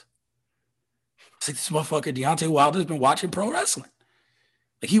Reigns. It's like, this motherfucker Deontay Wilder's been watching pro wrestling.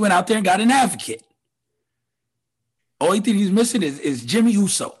 Like, he went out there and got an advocate. Only thing he's missing is Jimmy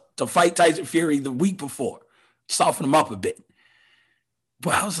Uso to fight Tyson Fury the week before. Soften him up a bit.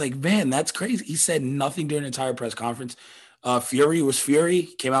 But I was like, man, that's crazy. He said nothing during the entire press conference. Fury was Fury.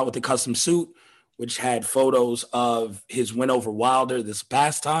 Came out with a custom suit, which had photos of his win over Wilder this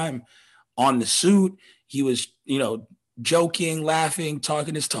past time on the suit. He was, joking, laughing,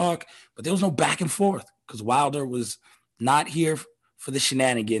 talking his talk, but there was no back and forth because Wilder was not here for the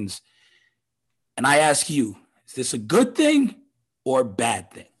shenanigans. And I ask you, is this a good thing or a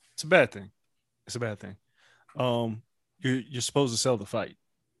bad thing? It's a bad thing. It's a bad thing. You're supposed to sell the fight.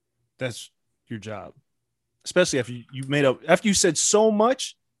 That's your job, especially after you made up, after you said so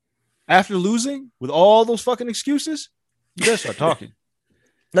much. After losing with all those fucking excuses, you better start talking.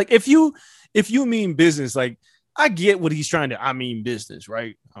 Like if you mean business, like I get what he's trying to. I mean business,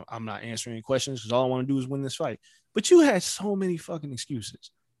 right? I'm not answering any questions because all I want to do is win this fight. But you had so many fucking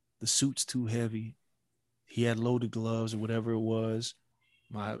excuses. The suit's too heavy. He had loaded gloves or whatever it was.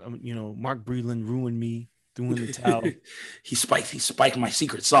 Mark Breland ruined me. Threw in the towel. He spiked my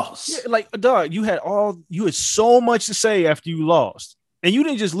secret sauce. Yeah, like dog, you had so much to say after you lost. And you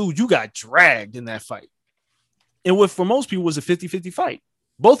didn't just lose, you got dragged in that fight. And what for most people was a 50-50 fight.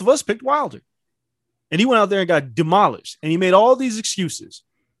 Both of us picked Wilder. And he went out there and got demolished. And he made all these excuses.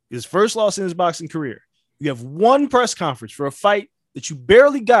 His first loss in his boxing career. You have one press conference for a fight that you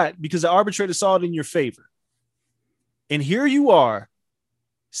barely got because the arbitrator saw it in your favor. And here you are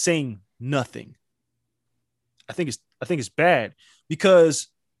saying nothing. I think it's bad because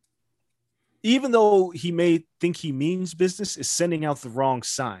even though he may think he means business, is sending out the wrong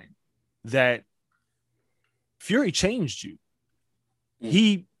sign that Fury changed you.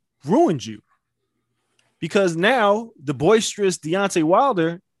 He ruined you. Because now the boisterous Deontay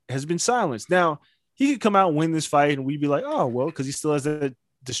Wilder has been silenced. Now, he could come out and win this fight, and we'd be like, oh, well, because he still has that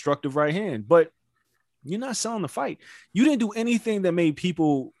destructive right hand. But you're not selling the fight. You didn't do anything that made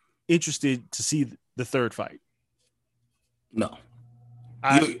people interested to see the third fight. No.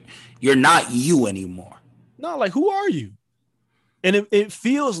 You're not you anymore. No, like, who are you? And it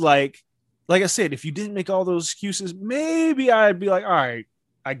feels like I said, if you didn't make all those excuses, maybe I'd be like, all right,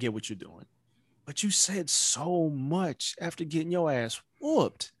 I get what you're doing. But you said so much after getting your ass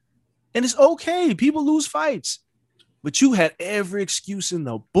whooped. And it's okay. People lose fights. But you had every excuse in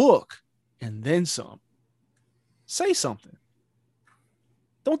the book and then some. Say something.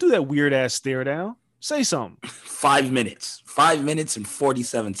 Don't do that weird ass stare down. Say something. 5 minutes. 5 minutes and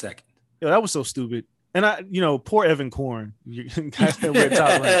 47 seconds. Yo, that was so stupid. And poor Evan Korn. Guys that wear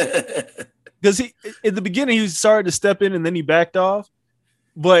top rank. Because he, at the beginning, he started to step in and then he backed off.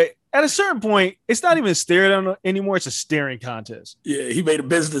 But at a certain point, it's not even a stare down anymore. It's a staring contest. Yeah, he made a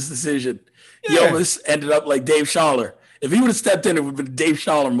business decision. Yeah. He almost ended up like Dave Schaller. If he would have stepped in, it would have been a Dave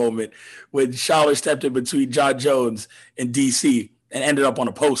Schaller moment when Schaller stepped in between John Jones and DC and ended up on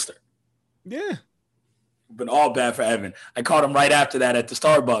a poster. Yeah. Been all bad for Evan. I caught him right after that at the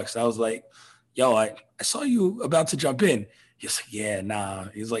Starbucks. I was like, yo, I saw you about to jump in. He's like, yeah, nah.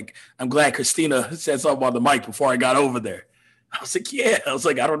 He's like, I'm glad Christina said something on the mic before I got over there. I was like, yeah. I was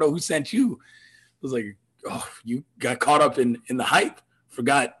like, I don't know who sent you. I was like, oh, you got caught up in the hype.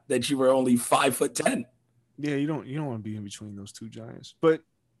 Forgot that you were only 5'10". Yeah, you don't want to be in between those two giants. But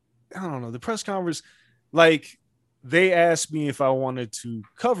I don't know. The press conference, like, they asked me if I wanted to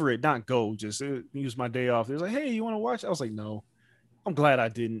cover it, not go, just use my day off. They was like, hey, you want to watch? I was like, no. I'm glad I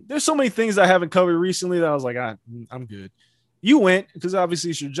didn't. There's so many things I haven't covered recently that I was like, I'm good. You went because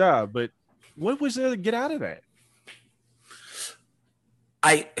obviously it's your job, but what was there to get out of that?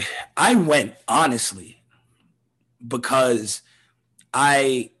 I went honestly because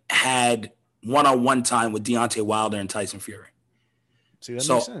I had one-on-one time with Deontay Wilder and Tyson Fury. See, that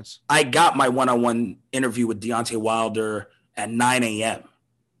makes sense. I got my one-on-one interview with Deontay Wilder at 9 a.m.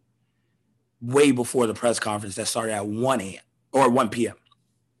 way before the press conference that started at 1 a.m. or 1 p.m.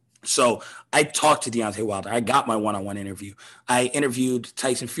 So I talked to Deontay Wilder. I got my one-on-one interview. I interviewed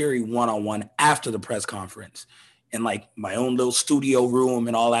Tyson Fury one-on-one after the press conference in like my own little studio room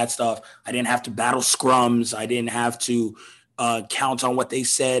and all that stuff. I didn't have to battle scrums. I didn't have to count on what they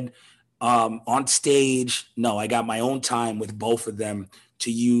said on stage. No, I got my own time with both of them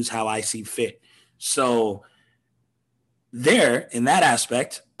to use how I see fit. So there, in that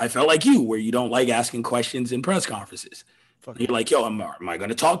aspect, I felt like you, where you don't like asking questions in press conferences. You're like, yo, am I going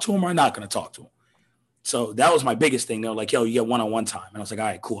to talk to him or not going to talk to him? So that was my biggest thing. They were like, yo, you get one-on-one time. And I was like, all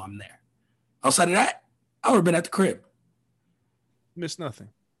right, cool, I'm there. Outside of that, I would have been at the crib. Missed nothing.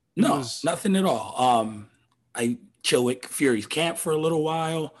 Nothing at all. I chill with Fury's camp for a little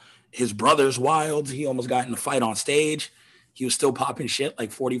while. His brother's wild. He almost got in a fight on stage. He was still popping shit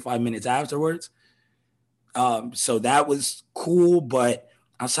like 45 minutes afterwards. So that was cool. But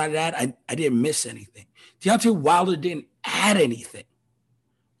outside of that, I didn't miss anything. Deontay Wilder didn't add anything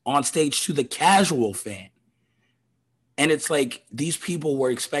on stage to the casual fan. And it's like these people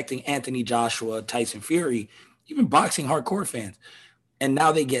were expecting Anthony Joshua, Tyson Fury, even boxing hardcore fans. And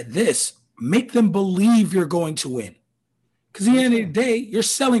now they get this. Make them believe you're going to win. Because at the end of the day, you're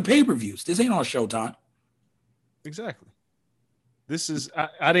selling pay-per-views. This ain't on Showtime. Exactly. This is,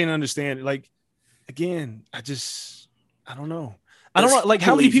 I didn't understand. Like, again, I don't know. I don't know. Like,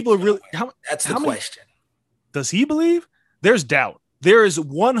 how many people are really, that's the question. Does he believe? There's doubt. There is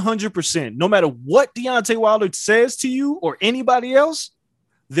 100%, no matter what Deontay Wilder says to you or anybody else,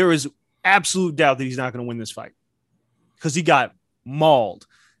 there is absolute doubt that he's not going to win this fight because he got mauled.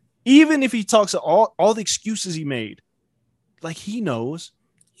 Even if he talks to all the excuses he made, like he knows.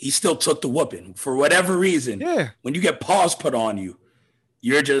 He still took the whooping for whatever reason. Yeah. When you get paws put on you,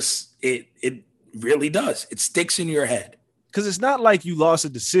 you're just, it really does. It sticks in your head. Because it's not like you lost a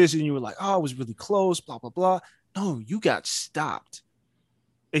decision. You were like, oh, it was really close, blah, blah, blah. No, you got stopped.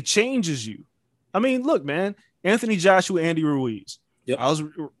 It changes you. I mean, look, man, Anthony Joshua, Andy Ruiz. Yep. I was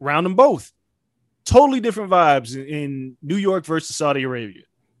around them both. Totally different vibes in New York versus Saudi Arabia.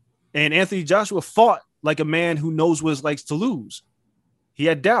 And Anthony Joshua fought like a man who knows what it's like to lose. He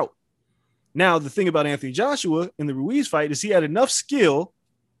had doubt. Now, the thing about Anthony Joshua in the Ruiz fight is he had enough skill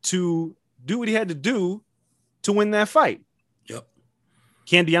to do what he had to do to win that fight. Yep.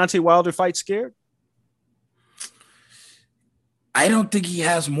 Can Deontay Wilder fight scared? I don't think he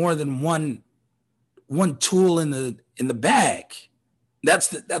has more than one one tool in the bag. That's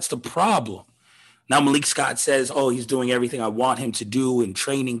the problem. Now Malik Scott says, oh, he's doing everything I want him to do in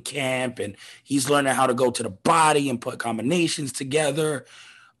training camp, and he's learning how to go to the body and put combinations together.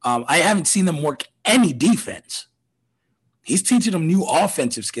 I haven't seen them work any defense. He's teaching them new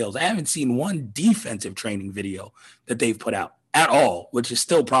offensive skills. I haven't seen one defensive training video that they've put out at all, which is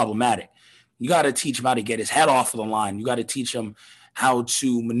still problematic. You got to teach him how to get his head off of the line. You got to teach him how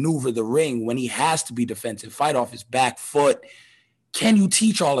to maneuver the ring when he has to be defensive, fight off his back foot. Can you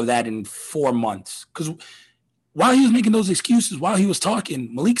teach all of that in 4 months? Because while he was making those excuses, while he was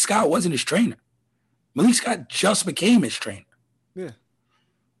talking, Malik Scott wasn't his trainer. Malik Scott just became his trainer. Yeah.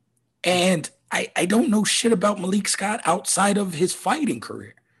 And I don't know shit about Malik Scott outside of his fighting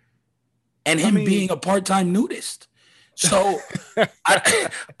career and him being a part-time nudist. So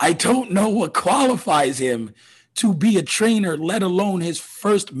I don't know what qualifies him to be a trainer, let alone his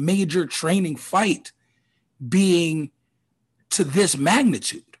first major training fight being to this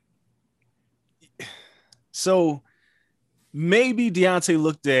magnitude. So maybe Deontay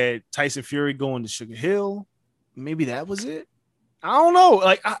looked at Tyson Fury going to Sugar Hill. Maybe that was it. I don't know.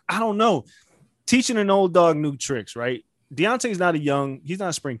 Like, I don't know. Teaching an old dog new tricks, right? Deontay's he's not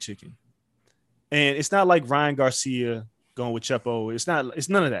a spring chicken. And it's not like Ryan Garcia going with Chepo. It's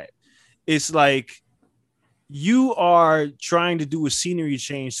none of that. It's like you are trying to do a scenery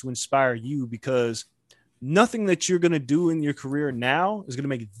change to inspire you, because nothing that you're going to do in your career now is going to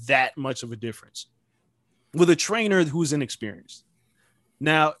make that much of a difference with a trainer who's inexperienced.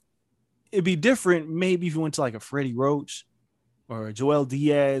 Now, it'd be different maybe if you went to like a Freddie Roach or a Joel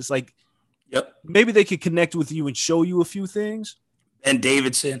Diaz. Like, yep, maybe they could connect with you and show you a few things. And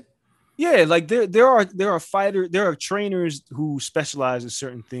Davidson. Yeah, like there are trainers who specialize in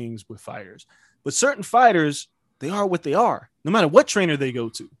certain things with fighters, but certain fighters, they are what they are, no matter what trainer they go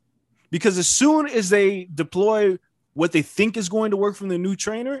to. Because as soon as they deploy what they think is going to work from the new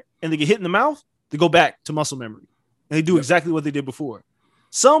trainer and they get hit in the mouth, they go back to muscle memory and they do exactly what they did before.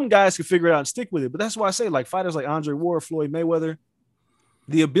 Some guys can figure it out and stick with it, but that's why I say, like, fighters like Andre Ward, Floyd Mayweather,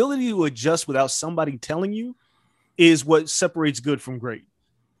 the ability to adjust without somebody telling you is what separates good from great.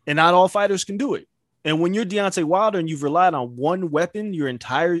 And not all fighters can do it. And when you're Deontay Wilder and you've relied on one weapon your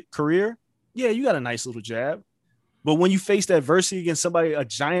entire career, yeah, you got a nice little jab. But when you face adversity against somebody, a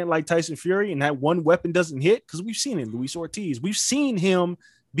giant like Tyson Fury, and that one weapon doesn't hit, because we've seen it, Luis Ortiz, we've seen him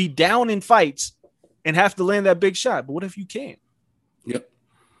be down in fights and have to land that big shot. But what if you can't? Yep.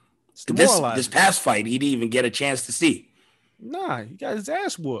 This past fight, he didn't even get a chance to see. Nah, he got his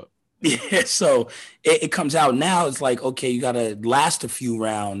ass whooped. Yeah, so it comes out now. It's like, okay, you got to last a few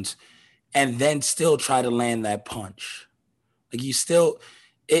rounds and then still try to land that punch. Like,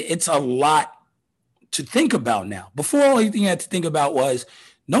 it's a lot to think about now. Before, all you had to think about was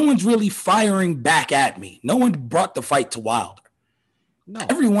no one's really firing back at me. No one brought the fight to Wilder. No.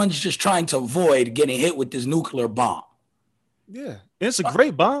 Everyone's just trying to avoid getting hit with this nuclear bomb. Yeah, it's a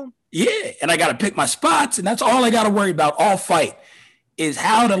great bomb. Yeah, and I got to pick my spots, and that's all I got to worry about all fight is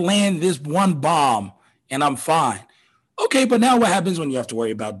how to land this one bomb, and I'm fine. Okay, but now what happens when you have to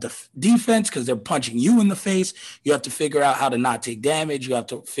worry about defense because they're punching you in the face? You have to figure out how to not take damage. You have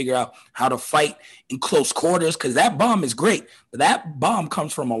to figure out how to fight in close quarters because that bomb is great, but that bomb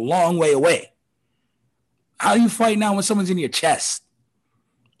comes from a long way away. How do you fight now when someone's in your chest?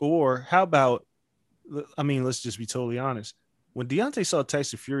 Or how about, let's just be totally honest. When Deontay saw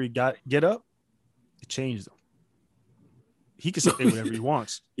Tyson Fury get up, it changed him. He can say whatever he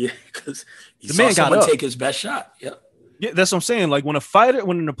wants. Yeah, because he saw someone take his best shot. Yeah. Yeah, that's what I'm saying. Like when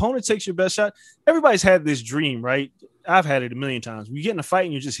an opponent takes your best shot, everybody's had this dream, right? I've had it a million times. When you get in a fight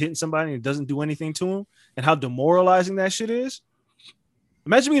and you're just hitting somebody and it doesn't do anything to them, and how demoralizing that shit is.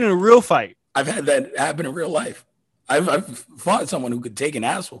 Imagine being in a real fight. I've had that happen in real life. I've fought someone who could take an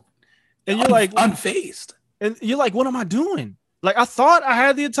asshole. And you're like unfazed. And you're like, what am I doing? Like, I thought I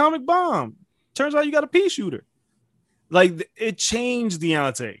had the atomic bomb. Turns out you got a pea shooter. Like, it changed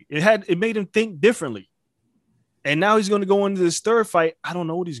Deontay. It made him think differently. And now he's going to go into this third fight. I don't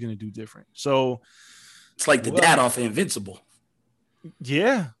know what he's going to do different. So it's like the dad off of Invincible.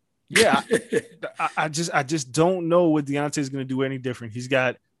 Yeah. Yeah. I just don't know what Deontay is going to do any different. He's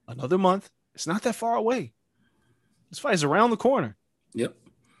got another month. It's not that far away. This fight is around the corner. Yep.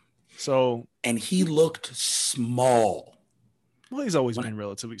 So, and he looked small. Well, he's always been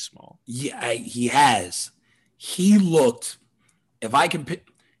relatively small. Yeah, he has. He looked,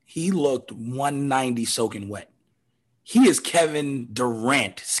 he looked 190 soaking wet. He is Kevin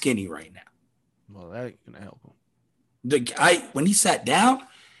Durant skinny right now. Well, that ain't gonna help him. The guy, when he sat down,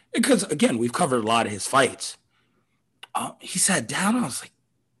 because again, we've covered a lot of his fights. He sat down, I was like,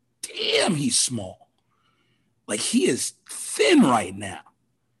 damn, he's small. Like, he is thin right now.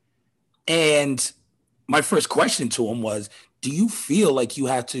 And my first question to him was, do you feel like you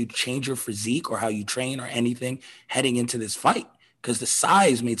have to change your physique or how you train or anything heading into this fight? Because the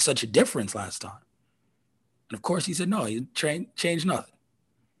size made such a difference last time. And of course, he said, no, he changed nothing.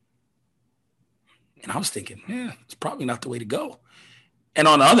 And I was thinking, yeah, it's probably not the way to go. And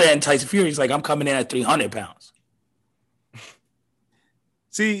on the other end, Tyson Fury's like, I'm coming in at 300 pounds.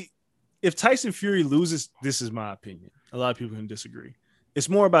 See, if Tyson Fury loses, this is my opinion. A lot of people can disagree. It's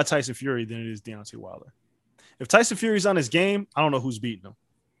more about Tyson Fury than it is Deontay Wilder. If Tyson Fury's on his game, I don't know who's beating him.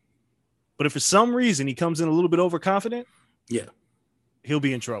 But if for some reason he comes in a little bit overconfident, yeah, he'll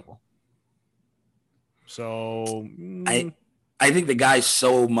be in trouble. So I think the guy's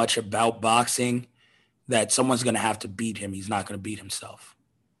so much about boxing that someone's going to have to beat him. He's not going to beat himself.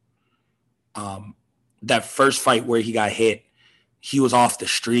 That first fight where he got hit, he was off the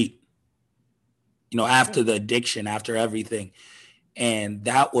street, after the addiction, after everything. And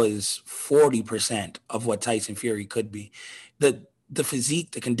that was 40% of what Tyson Fury could be. The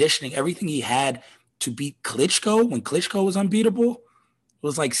physique, the conditioning, everything he had to beat Klitschko when Klitschko was unbeatable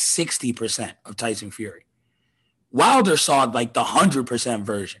was like 60% of Tyson Fury. Wilder saw like the 100%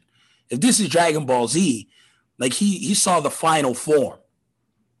 version. If this is Dragon Ball Z, like he saw the final form.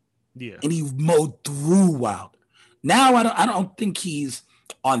 Yeah. And he mowed through Wilder. Now I don't think he's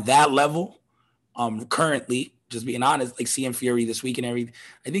on that level currently. Just being honest, like seeing Fury this week and everything,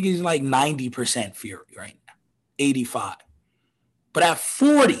 I think he's like 90% Fury right now, 85. But at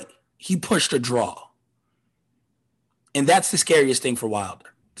 40, he pushed a draw. And that's the scariest thing for Wilder.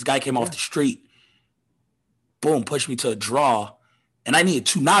 This guy came off the street, boom, pushed me to a draw, and I needed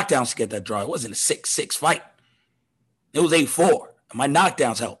 2 knockdowns to get that draw. It wasn't a 6-6 fight. It was 8-4, and my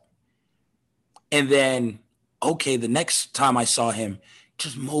knockdowns helped. And then, okay, the next time I saw him,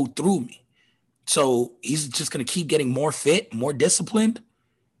 just mowed through me. So he's just going to keep getting more fit, more disciplined.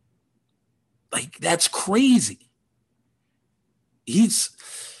 Like, that's crazy. He's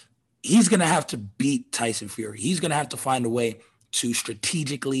going to have to beat Tyson Fury. He's going to have to find a way to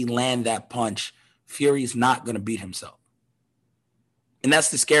strategically land that punch. Fury's not going to beat himself. And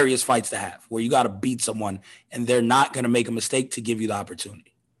that's the scariest fights to have, where you got to beat someone and they're not going to make a mistake to give you the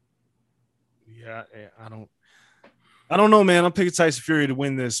opportunity. Yeah, I don't know, man. I'm picking Tyson Fury to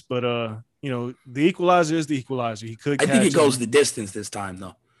win this, but the equalizer is the equalizer. He could. I think it goes the distance this time,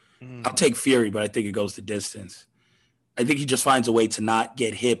 though. I'll take Fury, but I think it goes the distance. I think he just finds a way to not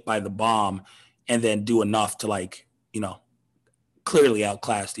get hit by the bomb and then do enough to clearly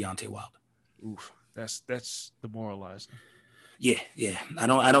outclass Deontay Wilder. Oof, that's demoralizing. Yeah. I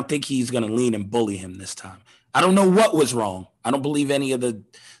don't think he's going to lean and bully him this time. I don't know what was wrong. I don't believe any of the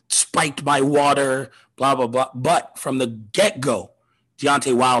spiked by water, blah, blah, blah. But from the get-go,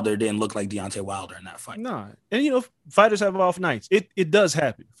 Deontay Wilder didn't look like Deontay Wilder in that fight. No. And, fighters have off nights. It does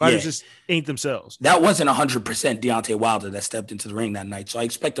happen. Fighters just ain't themselves. That wasn't 100% Deontay Wilder that stepped into the ring that night. So I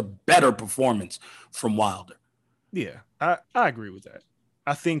expect a better performance from Wilder. Yeah, I agree with that.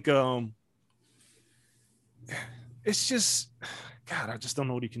 I think it's just, God, I just don't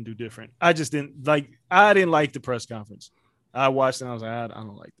know what he can do different. I didn't like the press conference. I watched and I was like, I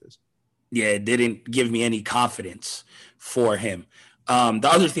don't like this. Yeah, it didn't give me any confidence for him. The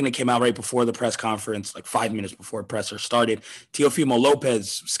other thing that came out right before the press conference, like 5 minutes before presser started, Teofimo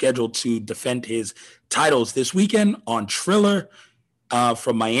Lopez scheduled to defend his titles this weekend on Triller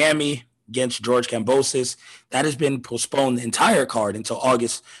from Miami against George Kambosos. That has been postponed the entire card until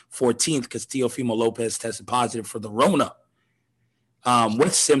August 14th because Teofimo Lopez tested positive for the Rona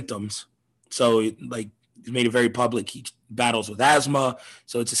with symptoms. So, he's made it very public. He battles with asthma.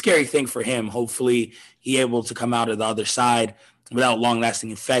 So it's a scary thing for him. Hopefully he's able to come out of the other side without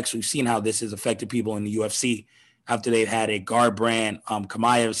long-lasting effects. We've seen how this has affected people in the UFC after they've had a Garbrandt.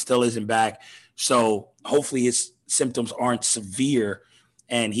 Kamaev still isn't back. So hopefully his symptoms aren't severe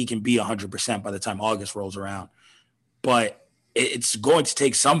and he can be 100% by the time August rolls around. But it's going to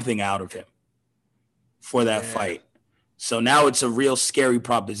take something out of him for that fight. So now it's a real scary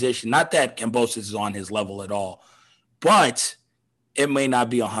proposition. Not that Kambosos is on his level at all, but it may not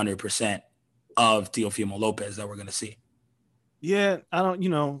be 100% of Teofimo Lopez that we're going to see. Yeah,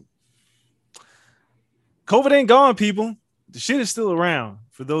 COVID ain't gone, people. The shit is still around.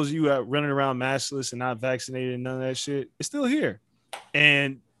 For those of you running around maskless and not vaccinated and none of that shit, it's still here.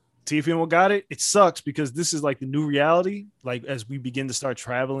 And Teofimo got it. It sucks because this is like the new reality. Like as we begin to start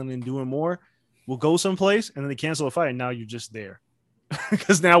traveling and doing more, we'll go someplace and then they cancel a fight and now you're just there.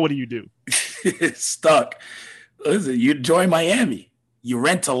 Because now what do you do? Stuck. Listen, you join Miami. You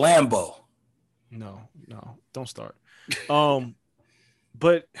rent a Lambo. No, don't start.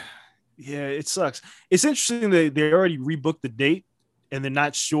 But Yeah, it sucks. It's interesting that they already rebooked the date and they're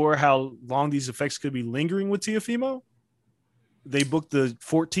not sure how long these effects could be lingering with Teofimo. They booked the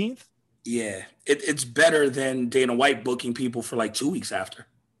 14th. Yeah, it's better than Dana White booking people for like 2 weeks after.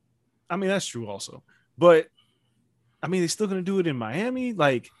 I mean, that's true also. But, I mean, they're still going to do it in Miami.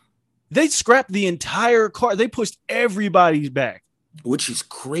 Like, they scrapped the entire card. They pushed everybody's back. Which is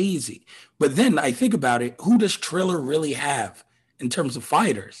crazy. But then I think about it, who does Triller really have in terms of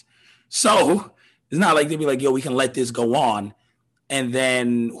fighters? So it's not like they'd be like, yo, we can let this go on. And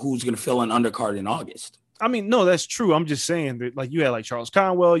then who's going to fill an undercard in August? I mean, no, that's true. I'm just saying that, like, you had like Charles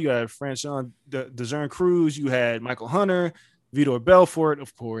Conwell, you had Franchon Dezern Cruz, you had Michael Hunter, Vitor Belfort,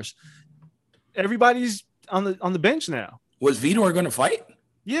 of course. Everybody's on the bench now. Was Vitor going to fight?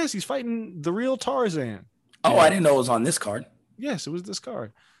 Yes, he's fighting the real Tarzan. Oh, yeah. I didn't know it was on this card. Yes, it was this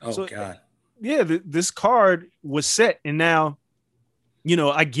card. Oh, so, God. Yeah, this card was set. And now, you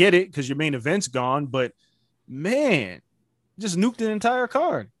know, I get it because your main event's gone, but man, just nuked the entire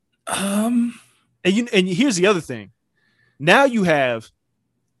card. And here's the other thing. Now you have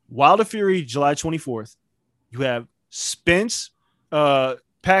Wilder Fury July 24th. You have Spence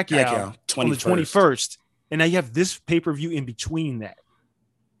Pacquiao on the 21st. And now you have this pay-per-view in between that.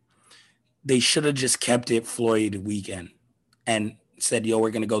 They should have just kept it Floyd weekend and said, yo,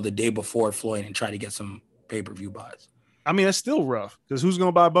 we're going to go the day before Floyd and try to get some pay-per-view buys. I mean, that's still rough because who's going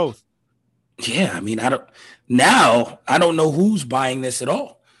to buy both? Yeah, I mean, I don't know who's buying this at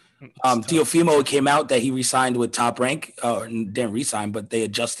all. Teofimo came out that he re-signed with Top Rank, didn't re-sign, but they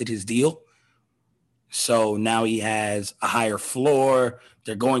adjusted his deal. So now he has a higher floor.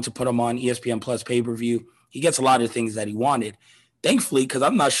 They're going to put him on ESPN Plus pay-per-view. He gets a lot of things that he wanted. Thankfully, because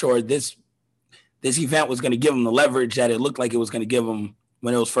I'm not sure this event was going to give him the leverage that it looked like it was going to give him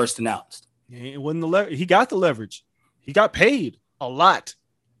when it was first announced. It wasn't he got the leverage. He got paid a lot.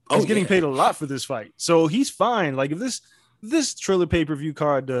 He's getting paid a lot for this fight. So he's fine. Like, if this Triller pay-per-view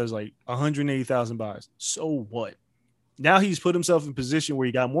card does like 180,000 buys, so what? Now he's put himself in a position where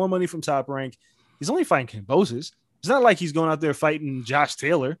he got more money from Top Rank. He's only fighting Kambosos. It's not like he's going out there fighting Josh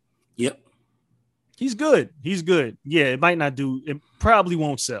Taylor. Yep. He's good. Yeah, it might not do. It probably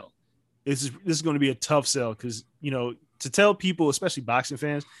won't sell. This is going to be a tough sell because, you know, to tell people, especially boxing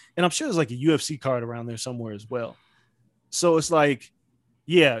fans, and I'm sure there's like a UFC card around there somewhere as well. So it's like,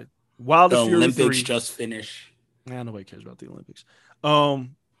 yeah, Wilder Fury Olympics 3 just finished. Nah, nobody cares about the Olympics,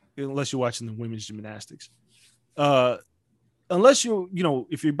 unless you're watching the women's gymnastics. Unless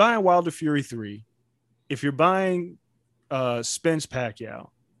if you're buying Wilder Fury 3, if you're buying Spence Pacquiao,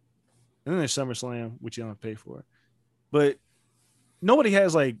 and then there's SummerSlam, which you don't have to pay for, but nobody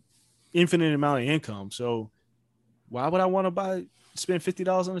has like infinite amount of income. So why would I want to spend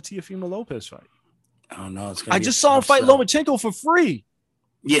 $50 on a Teofimo Lopez fight? I don't know. I just saw him fight Lomachenko for free.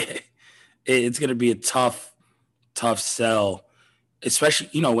 Yeah, it's going to be a tough sell,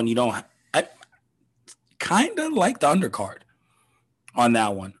 especially, when you don't. I kind of like the undercard on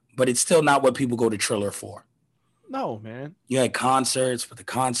that one, but it's still not what people go to Triller for. No, man. You had concerts, but the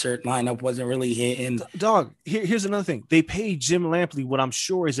concert lineup wasn't really hitting. Dog, here's another thing. They paid Jim Lampley what I'm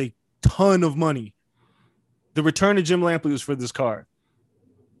sure is a ton of money. The return of Jim Lampley was for this card.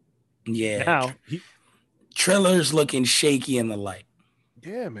 Yeah. Now, Triller's looking shaky in the light.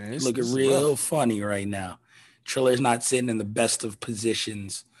 Yeah, man. It's looking real funny right now. Triller's not sitting in the best of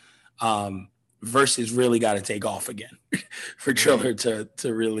positions. Versus really got to take off again for Triller to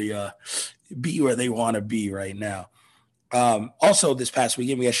really be where they want to be right now. Also, this past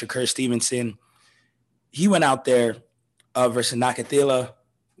weekend, we had Shakur Stevenson. He went out there versus Nakathila,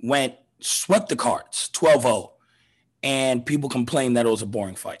 swept the cards, 12-0. And people complained that it was a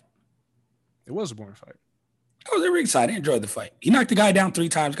boring fight. It was a boring fight. I was very excited. I enjoyed the fight. He knocked the guy down 3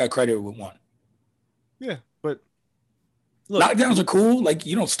 times, got credited with 1. Yeah, but look, knockdowns are cool. Like,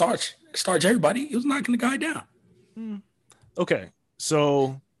 you don't starch everybody. He was knocking the guy down. Okay,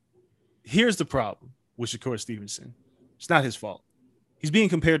 so here's the problem with Shakur Stevenson. It's not his fault. He's being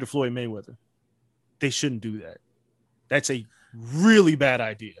compared to Floyd Mayweather. They shouldn't do that. That's a really bad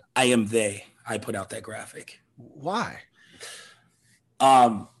idea. I put out that graphic. Why?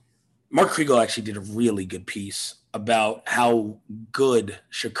 Mark Kriegel actually did a really good piece about how good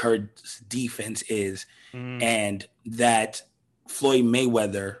Shakur's defense is and that Floyd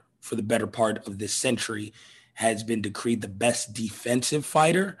Mayweather, for the better part of this century, has been decreed the best defensive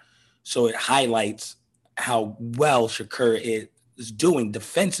fighter. So it highlights how well Shakur is doing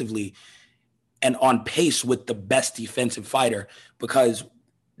defensively and on pace with the best defensive fighter, because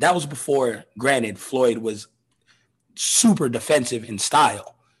that was before, granted, Floyd was super defensive in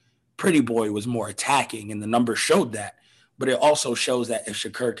style. Pretty Boy was more attacking, and the numbers showed that. but it also shows that if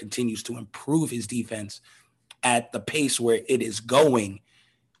Shakur continues to improve his defense at the pace where it is going,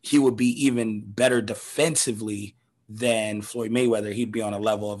 he would be even better defensively than Floyd Mayweather. He'd be on a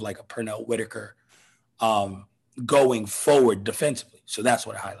level of like a Pernell Whitaker going forward defensively. So that's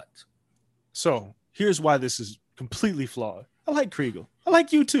what it highlights. So here's why this is completely flawed. I like Kriegel. I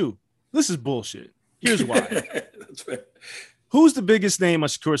like you too. This is bullshit. Here's why. That's fair. Who's the biggest name on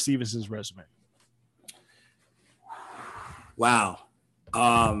Shakur Stevenson's resume? Wow.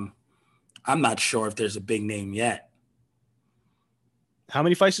 I'm not sure if there's a big name yet. How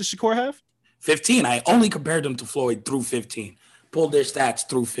many fights does Shakur have? 15. I only compared him to Floyd through 15. Pulled their stats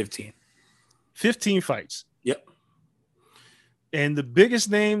through 15. 15 fights. Yep. And the biggest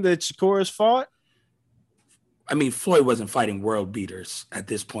name that Shakur has fought? I mean, Floyd wasn't fighting world beaters at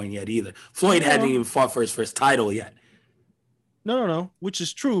this point yet either. Floyd hadn't even fought for his first title yet. No. Which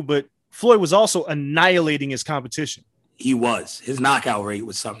is true, but Floyd was also annihilating his competition. He was. His knockout rate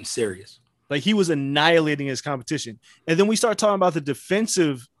was something serious. Like, he was annihilating his competition. And then we start talking about the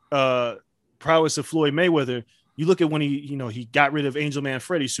defensive prowess of Floyd Mayweather. You look at when he got rid of Angel Man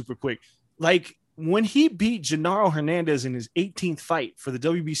Freddy super quick. Like, when he beat Genaro Hernandez in his 18th fight for the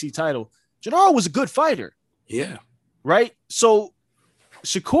WBC title, Genaro was a good fighter. Yeah. Right? So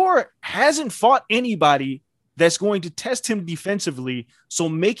Shakur hasn't fought anybody that's going to test him defensively. So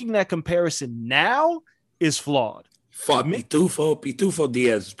making that comparison now is flawed. Fought Pitufo. Pitufo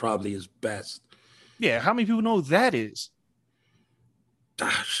Diaz is probably his best. Yeah. How many people know who that is?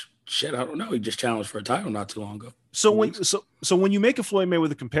 Shit, I don't know. He just challenged for a title not too long ago. So when you make a Floyd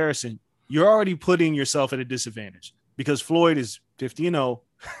Mayweather comparison, you're already putting yourself at a disadvantage because Floyd is 50-0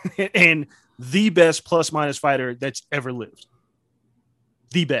 and the best plus minus fighter that's ever lived.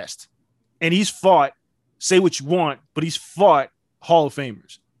 The best. And he's fought, say what you want, but he's fought Hall of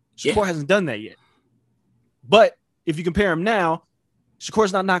Famers. Shakur hasn't done that yet. But if you compare him now,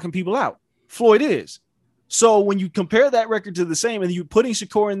 Shakur's not knocking people out. Floyd is. So when you compare that record to the same and you're putting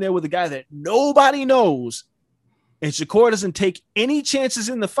Shakur in there with a guy that nobody knows and Shakur doesn't take any chances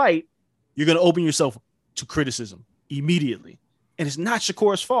in the fight, you're going to open yourself to criticism immediately. And it's not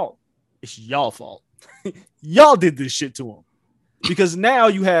Shakur's fault. It's y'all fault. Y'all did this shit to him. Because now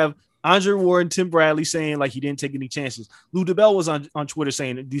you have Andre Ward and Tim Bradley saying like he didn't take any chances. Lou DeBell was on Twitter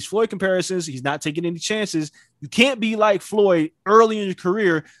saying these Floyd comparisons, he's not taking any chances. You can't be like Floyd early in your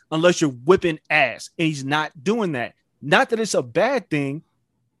career unless you're whipping ass. And he's not doing that. Not that it's a bad thing.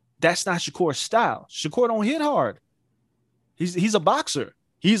 That's not Shakur's style. Shakur don't hit hard. He's a boxer.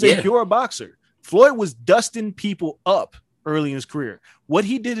 He's a pure boxer. Floyd was dusting people up early in his career. What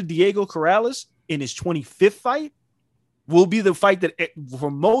he did to Diego Corrales in his 25th fight will be the fight that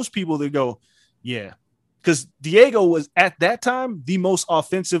for most people they go, yeah. Because Diego was at that time the most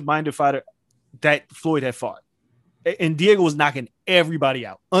offensive-minded fighter that Floyd had fought. And Diego was knocking everybody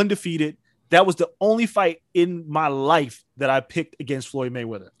out. Undefeated. That was the only fight in my life that I picked against Floyd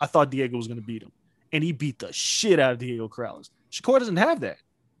Mayweather. I thought Diego was going to beat him. And he beat the shit out of Diego Corrales. Shakur doesn't have that.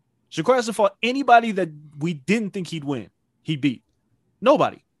 Shakur hasn't fought anybody that we didn't think he'd win. He beat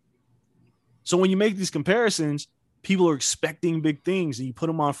nobody. So when you make these comparisons, people are expecting big things and you put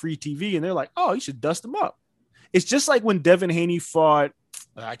them on free TV and they're like, oh, you should dust them up. It's just like when Devin Haney fought,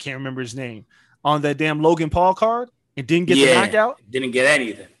 I can't remember his name, on that damn Logan Paul card and didn't get the knockout. Didn't get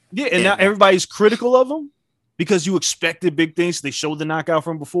anything. Yeah, and now everybody's critical of him because you expected big things. They showed the knockout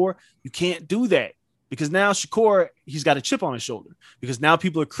from before. You can't do that because now Shakur, he's got a chip on his shoulder because now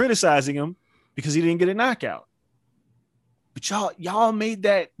people are criticizing him because he didn't get a knockout. But y'all made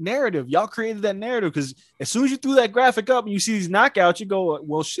that narrative. Y'all created that narrative because as soon as you threw that graphic up and you see these knockouts, you go,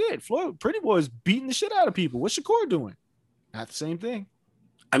 well, shit, Floyd, Pretty Boy is beating the shit out of people. What's Shakur doing? Not the same thing.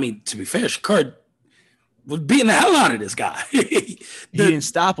 I mean, to be fair, Shakur was beating the hell out of this guy. He didn't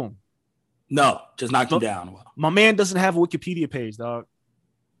stop him. No, just knocked him down. My man doesn't have a Wikipedia page, dog.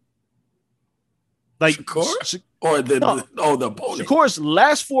 Like Shakur? Or the opponent? Shakur's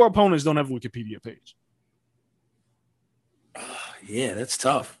last 4 opponents don't have a Wikipedia page. Yeah, that's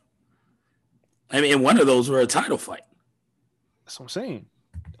tough. I mean, one of those were a title fight. That's what I'm saying.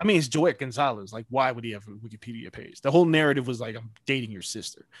 I mean, it's Joet Gonzalez. Like, why would he have a Wikipedia page? The whole narrative was like, I'm dating your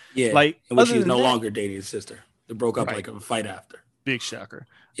sister. Yeah, like, in which he's no longer dating his sister. They broke up like a fight after. Big shocker.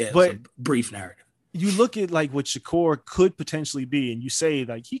 Yeah, but it's a brief narrative. You look at like what Shakur could potentially be, and you say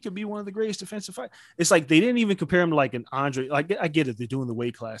like he could be one of the greatest defensive fighters. It's like they didn't even compare him to like an Andre. Like I get it, they're doing the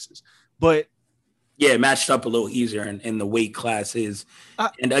weight classes, but yeah, it matched up a little easier in the weight classes.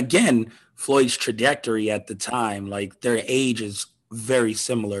 And again, Floyd's trajectory at the time, like their age is very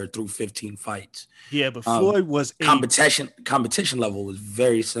similar through 15 fights. Yeah, but Floyd was competition level was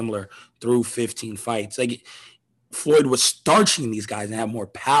very similar through 15 fights. Like Floyd was starching these guys and had more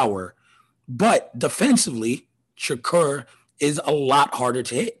power. But defensively, Shakur is a lot harder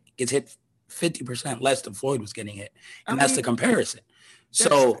to hit. Gets hit 50% less than Floyd was getting hit. And that's the comparison.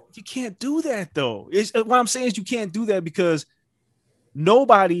 So you can't do that, though. What I'm saying is you can't do that because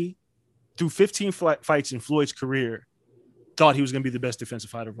nobody through 15 fights in Floyd's career thought he was going to be the best defensive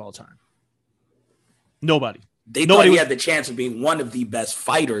fighter of all time. Nobody. They thought he had the chance of being one of the best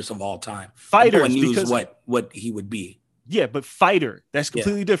fighters of all time. Fighters. No one knew what he would be. Yeah, but fighter, that's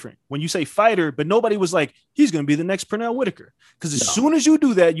completely different. When you say fighter, but nobody was like, he's going to be the next Pernell Whitaker. Because as soon as you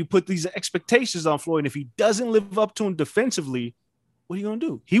do that, you put these expectations on Floyd. And if he doesn't live up to them defensively, what are you going to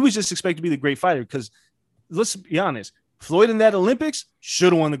do? He was just expected to be the great fighter because let's be honest, Floyd in that Olympics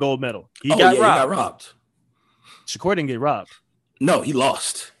should have won the gold medal. He got robbed. Shakur didn't get robbed. No, he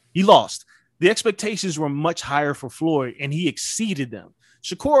lost. He lost. The expectations were much higher for Floyd, and he exceeded them.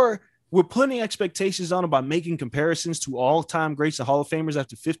 Shakur, we're putting expectations on him by making comparisons to all-time greats and Hall of Famers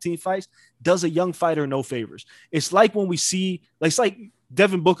after 15 fights, does a young fighter no favors. It's like when we see, it's like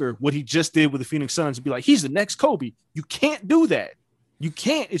Devin Booker, what he just did with the Phoenix Suns, and be like, he's the next Kobe. You can't do that. You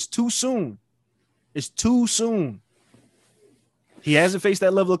can't. It's too soon. It's too soon. He hasn't faced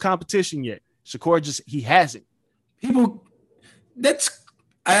that level of competition yet. Shakur he hasn't.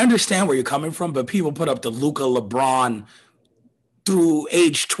 I understand where you're coming from, but people put up the Luka LeBron through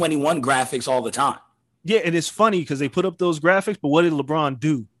age 21 graphics all the time. Yeah, and it's funny because they put up those graphics, but what did LeBron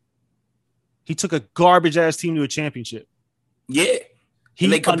do? He took a garbage ass team to a championship. Yeah,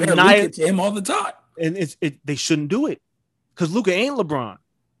 they compare Luka to him all the time, and they shouldn't do it because Luka ain't LeBron.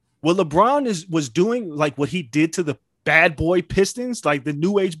 What LeBron was doing, like what he did to the bad boy Pistons, like the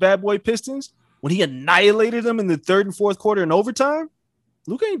new age bad boy Pistons, when he annihilated them in the third and fourth quarter in overtime.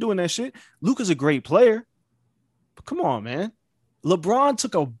 Luka ain't doing that shit. Luka's a great player, but come on, man. LeBron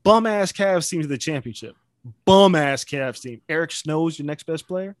took a bum-ass Cavs team to the championship. Bum-ass Cavs team. Eric Snow's your next best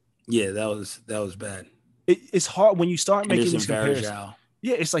player? Yeah, that was bad. It's hard when you start making these comparisons. Varejao.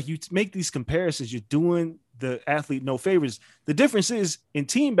 Yeah, it's like you make these comparisons. You're doing the athlete no favors. The difference is in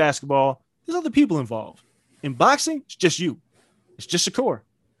team basketball, there's other people involved. In boxing, it's just you. It's just Shakur.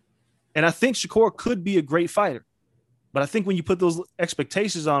 And I think Shakur could be a great fighter. But I think when you put those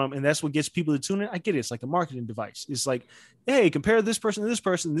expectations on him, and that's what gets people to tune in, I get it. It's like a marketing device. It's like, hey, compare this person to this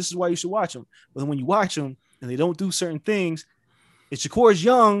person. This is why you should watch them. But then when you watch them and they don't do certain things, if Shakur is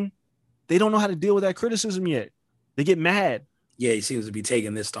young, they don't know how to deal with that criticism yet. They get mad. Yeah, he seems to be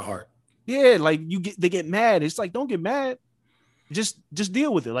taking this to heart. Yeah, like they get mad. It's like, don't get mad. Just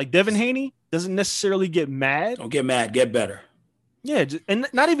deal with it. Like Devin Haney doesn't necessarily get mad. Don't get mad. Get better. Yeah, and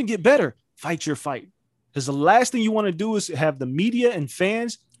not even get better. Fight your fight. Because the last thing you want to do is have the media and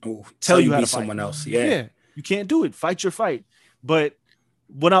fans tell you how to fight. Someone else. Yeah, you can't do it. Fight your fight. But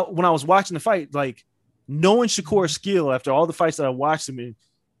when I was watching the fight, like knowing Shakur's skill after all the fights that I watched him in,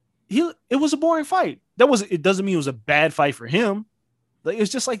 it was a boring fight. It doesn't mean it was a bad fight for him. Like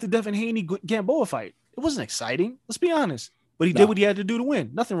it's just like the Devin Haney Gamboa fight. It wasn't exciting. Let's be honest. But he did what he had to do to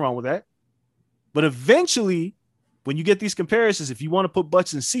win. Nothing wrong with that. But eventually, when you get these comparisons, if you want to put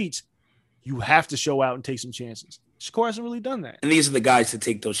butts in seats, you have to show out and take some chances. Shakur hasn't really done that. And these are the guys to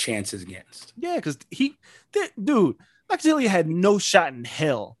take those chances against. Yeah, because dude, Max had no shot in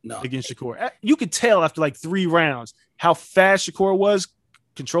hell against Shakur. You could tell after like 3 rounds how fast Shakur was,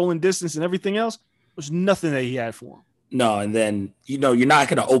 controlling distance and everything else. There's nothing that he had for him. No, and then, you're not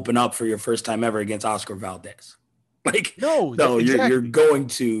going to open up for your first time ever against Oscar Valdez. Like, no, exactly. You're going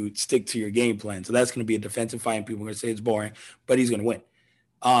to stick to your game plan. So that's going to be a defensive fight, and people are going to say it's boring, but he's going to win.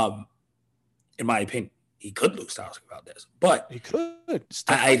 In my opinion, he could lose to Oscar Valdez, but he could.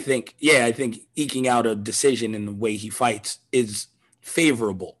 I think eking out a decision in the way he fights is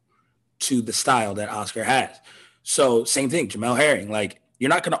favorable to the style that Oscar has. So same thing, Jamel Herring. Like, you're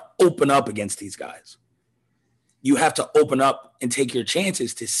not going to open up against these guys. You have to open up and take your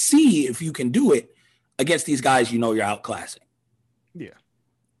chances to see if you can do it against these guys you're outclassing. Yeah.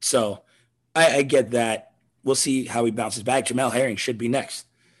 So I get that. We'll see how he bounces back. Jamel Herring should be next.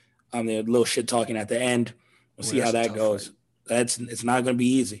 The little shit talking at the end. We'll see how that goes. It's not going to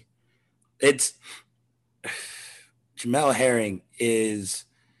be easy. Jamel Herring is,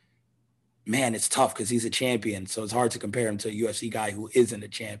 man, it's tough because he's a champion. So it's hard to compare him to a UFC guy who isn't a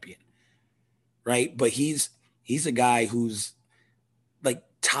champion. Right. But he's a guy who's like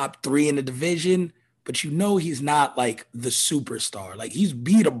top 3 in the division, but he's not like the superstar. Like, he's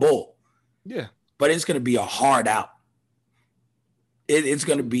beatable. Yeah. But it's going to be a hard out. It's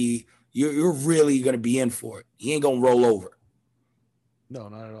going to be, you're really going to be in for it. He ain't going to roll over. No,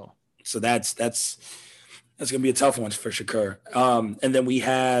 not at all. So that's going to be a tough one for Shakur. And then we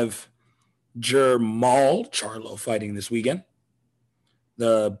have Jermall Charlo fighting this weekend.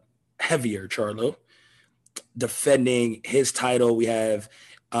 The heavier Charlo defending his title. We have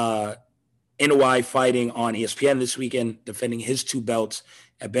Inoue fighting on ESPN this weekend, defending his 2 belts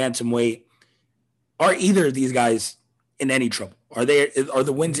at bantamweight. Are either of these guys in any trouble? Are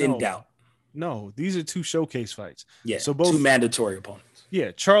the wins in doubt? No, these are 2 showcase fights. Yeah, so both 2 mandatory opponents.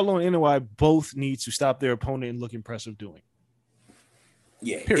 Yeah, Charlo and Inoue both need to stop their opponent and look impressive doing.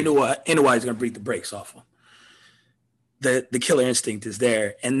 Yeah, Inoue is going to break the brakes off him. The killer instinct is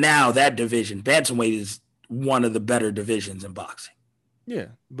there, and now that division, bantamweight, is one of the better divisions in boxing. Yeah,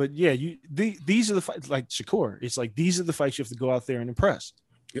 but yeah, these are the fights like Shakur. It's like these are the fights you have to go out there and impress,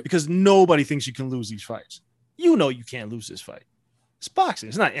 because nobody thinks you can lose these fights. You know you can't lose this fight. It's boxing.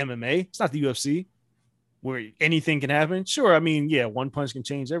 It's not MMA. It's not the UFC where anything can happen. Sure, I mean, yeah, one punch can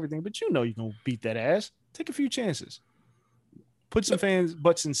change everything, but you know you're gonna beat that ass. Take a few chances. Put some fans'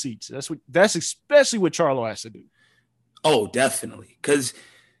 butts in seats. That's especially what Charlo has to do. Oh, definitely, because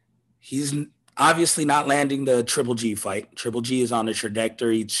he's obviously not landing the Triple G fight. Triple G is on a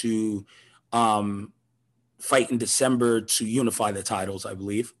trajectory to fight in December to unify the titles, I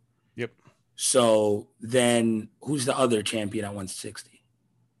believe. Yep. So then who's the other champion at 160?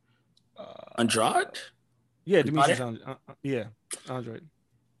 Andrade? Yeah, Demetrius Andrade.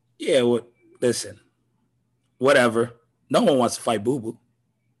 Yeah, well, listen, whatever. No one wants to fight Boo Boo.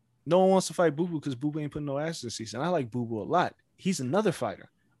 No one wants to fight Boo Boo because Boo Boo ain't putting no ass this season. I like Boo Boo a lot. He's another fighter.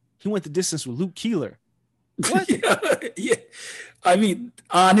 He went the distance with Luke Keeler. What? yeah. I mean,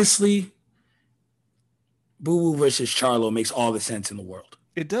 honestly, Boo Boo versus Charlo makes all the sense in the world.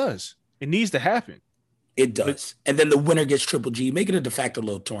 It does. It needs to happen. It does. And then the winner gets Triple G. Make it a de facto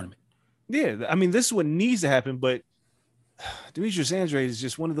little tournament. Yeah. I mean, this is what needs to happen, but Demetrius Andrade is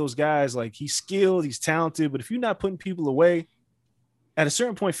just one of those guys, like, he's skilled, he's talented, but if you're not putting people away, at a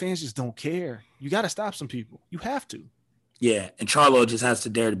certain point, fans just don't care. You got to stop some people. You have to. Yeah, and Charlo just has to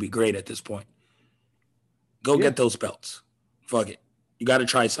dare to be great at this point. Go get those belts. Fuck it. You got to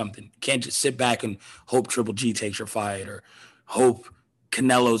try something. You can't just sit back and hope Triple G takes your fight or hope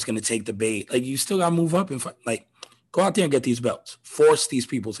Canelo's going to take the bait. Like, you still got to move up and fight. Like, go out there and get these belts. Force these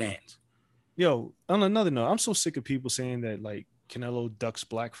people's hands. Yo, on another note, I'm so sick of people saying that, like, Canelo ducks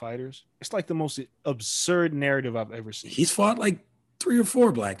black fighters. It's like the most absurd narrative I've ever seen. He's fought like 3 or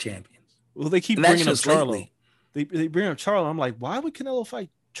 4 black champions. Well, they keep bringing up Charlo. They bring up Charlo. I'm like, why would Canelo fight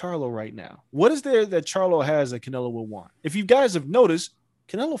Charlo right now? What is there that Charlo has that Canelo will want? If you guys have noticed,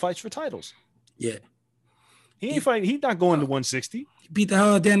 Canelo fights for titles. Yeah. He ain't fighting. He's not going to 160. He beat the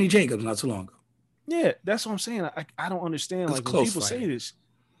hell out of Danny Jacobs not too long ago. Yeah, that's what I'm saying. I don't understand. That's like, when people say this.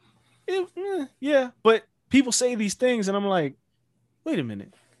 Yeah, but people say these things, and I'm like, wait a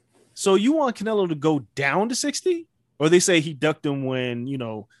minute. So you want Canelo to go down to 60? Or they say he ducked him when,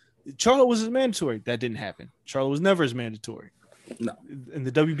 Charlo was his mandatory. That didn't happen. Charlo was never his mandatory. No. And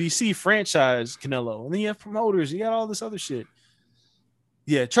the WBC franchise Canelo. And then you have promoters. You got all this other shit.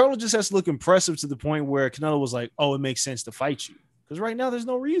 Yeah, Charlo just has to look impressive to the point where Canelo was like, oh, it makes sense to fight you. Because right now there's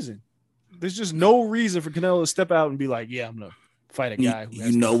no reason. There's just no reason for Canelo to step out and be like, yeah, I'm going to fight a guy.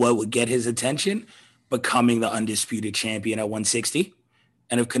 You know what would get his attention? Becoming the undisputed champion at 160.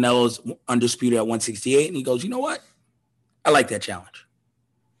 And if Canelo's undisputed at 168 and he goes, you know what? I like that challenge.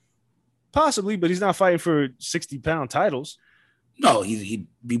 Possibly, but he's not fighting for 60-pound titles. No, he'd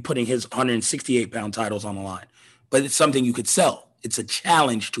be putting his 168-pound titles on the line. But it's something you could sell. It's a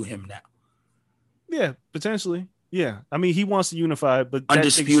challenge to him now. Yeah, potentially. Yeah. I mean, he wants to unify, but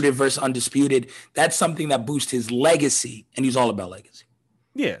undisputed versus undisputed, that's something that boosts his legacy, and he's all about legacy.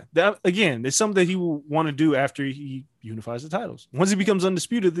 Yeah. That, again, it's something that he will want to do after he unifies the titles. Once he becomes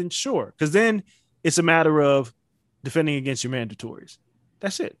undisputed, then sure. Because then it's a matter of defending against your mandatories.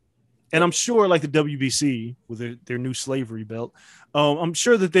 That's it. And I'm sure, like the WBC with their new slavery belt, I'm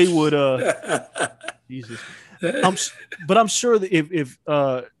sure that they would. Jesus, but I'm sure that if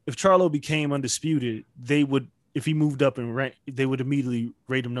Charlo became undisputed, they would. If he moved up in rank, they would immediately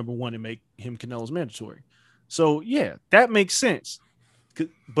rate him number 1 and make him Canelo's mandatory. So yeah, that makes sense.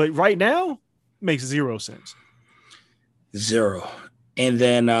 But right now, makes 0 sense. 0. And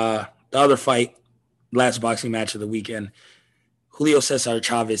then the other fight, last boxing match of the weekend. Julio Cesar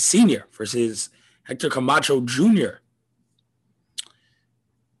Chavez Sr. versus Hector Camacho Jr.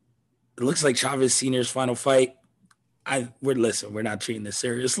 It looks like Chavez Sr.'s final fight. We're not treating this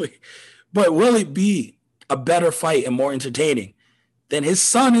seriously. But will it be a better fight and more entertaining than his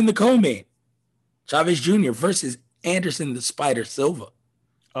son in the co-main, Chavez Jr. versus Anderson the Spider Silva?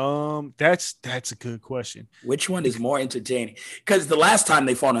 That's a good question. Which one is more entertaining? Because the last time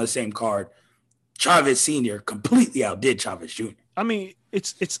they fought on the same card, Chavez Sr. completely outdid Chavez Jr. I mean,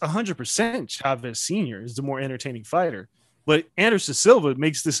 it's 100% Chavez Sr. is the more entertaining fighter, but Anderson Silva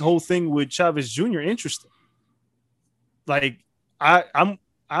makes this whole thing with Chavez Jr. interesting. Like I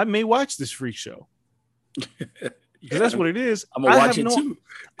may watch this freak show because that's what it is. I'm gonna watch it too.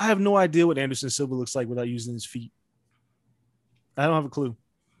 I have no idea what Anderson Silva looks like without using his feet. I don't have a clue.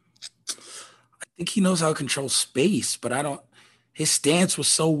 I think he knows how to control space, but I don't. His stance was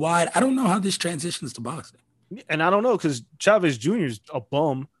so wide. I don't know how this transitions to boxing. And I don't know because Chavez Jr. is a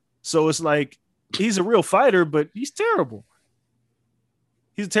bum. So it's like he's a real fighter, but he's terrible.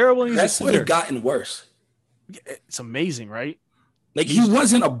 He's terrible. And he's That's what gotten worse. It's amazing, right? Like he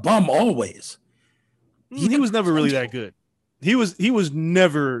wasn't a bum always. He was never really that good. He was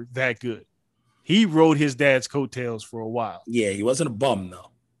never that good. He rode his dad's coattails for a while. Yeah, he wasn't a bum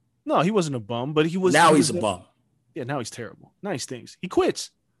though. No, he wasn't a bum, but he was. Now he's a bum. Yeah, now he's terrible. Now he stinks. He quits.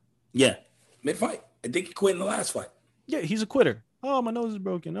 Yeah, mid-fight. I think he quit in the last fight. Yeah, he's a quitter. Oh, my nose is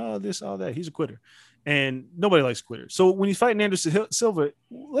broken. Oh, this, all that. He's a quitter. And nobody likes quitters. So when he's fighting Anderson Silva,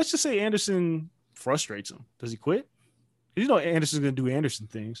 let's just say Anderson frustrates him. Does he quit? You know Anderson's going to do Anderson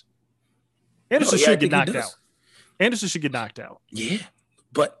things. Anderson should get knocked out. Anderson should get knocked out. Yeah,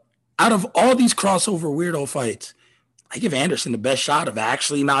 but out of all these crossover weirdo fights, I give Anderson the best shot of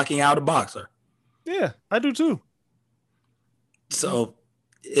actually knocking out a boxer. Yeah, I do too. So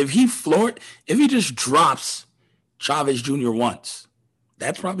if he just drops Chavez Jr. once,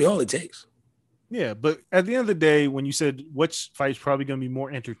 that's probably all it takes. Yeah, but at the end of the day, when you said which fight's probably going to be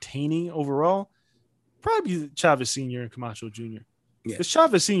more entertaining overall, probably Chavez Sr. and Camacho Jr. Yeah, because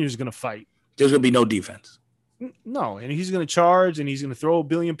Chavez Sr. is going to fight. There's going to be no defense. No, and he's going to charge and he's going to throw a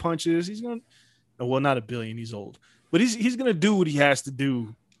billion punches. He's going to, well, not a billion. He's old, but he's going to do what he has to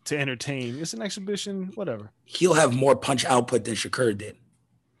do to entertain. It's an exhibition, whatever. He'll have more punch output than Shakur did.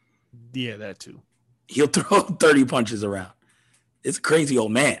 Yeah, that too. He'll throw 30 punches around. It's a crazy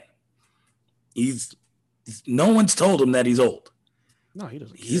old man. No one's told him that he's old. No, he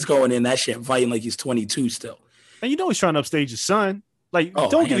doesn't care. He's going in that shit fighting like he's 22 still. And you know he's trying to upstage his son. Like, Oh,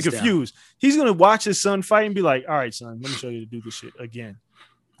 don't get it hands confused. He's going to watch his son fight and be like, all right, son, let me show you to do this shit again.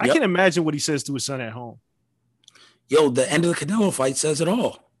 I Yep. can imagine what he says to his son at home. Yo, the end of the Canelo fight says it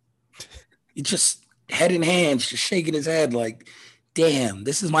all. He just head in hands, just shaking his head like, damn,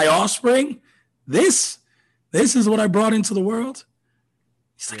 this is my offspring? This is what I brought into the world?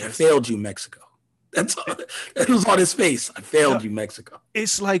 He's like, I failed you, Mexico. That was on his face. I failed you, Mexico.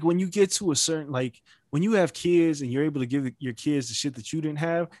 It's like when you get to a certain, like when you have kids and you're able to give your kids the shit that you didn't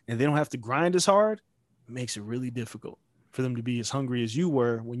have and they don't have to grind as hard, it makes it really difficult for them to be as hungry as you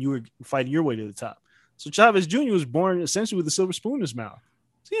were when you were fighting your way to the top. So Chavez Jr. was born essentially with a silver spoon in his mouth.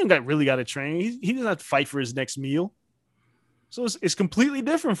 So he don't really got to train. He doesn't have to fight for his next meal. So it's completely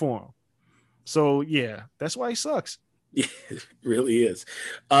different for him. So yeah, that's why he sucks. Yeah, it really is.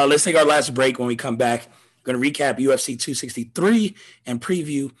 Let's take our last break. When we come back, we're going to recap UFC 263 and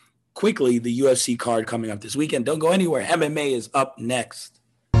preview quickly the UFC card coming up this weekend. Don't go anywhere. MMA is up next.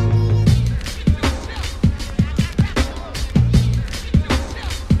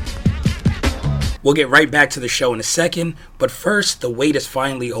 We'll get right back to the show in a second, but first, the wait is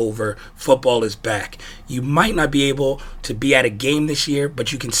finally over. Football is back. You might not be able to be at a game this year,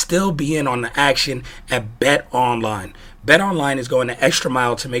 but you can still be in on the action at BetOnline. BetOnline is going the extra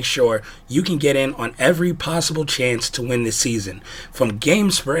mile to make sure you can get in on every possible chance to win this season. From game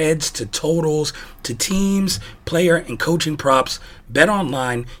spreads to totals to teams, player, and coaching props,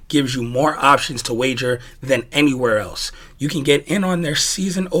 BetOnline gives you more options to wager than anywhere else. You can get in on their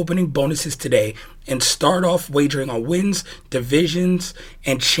season opening bonuses today and start off wagering on wins, divisions,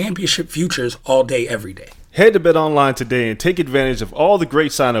 and championship futures all day, every day. Head to BetOnline today and take advantage of all the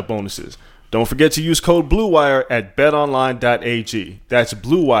great sign-up bonuses. Don't forget to use code BLUEWIRE at betonline.ag. That's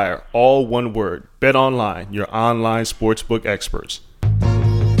BLUEWIRE, all one word. BetOnline, your online sportsbook experts.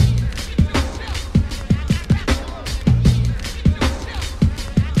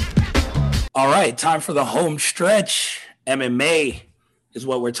 All right, time for the home stretch. MMA is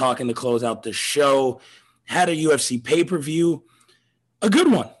what we're talking to close out the show. Had a UFC pay-per-view, a good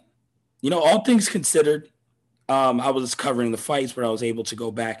one. You know, all things considered, I was covering the fights, but I was able to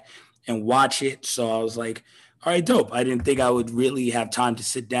go back and watch it. So I was like, all right, dope. I didn't think I would really have time to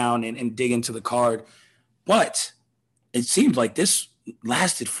sit down and dig into the card. But it seems like this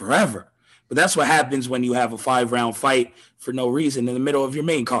lasted forever. But that's what happens when you have a 5-round fight for no reason in the middle of your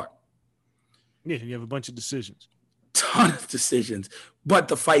main card. Yeah, you have a bunch of decisions. Ton of decisions. But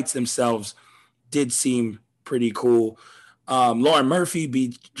the fights themselves did seem pretty cool. Lauren Murphy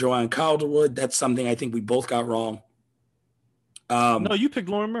beat Joanne Calderwood. That's something I think we both got wrong. No, you picked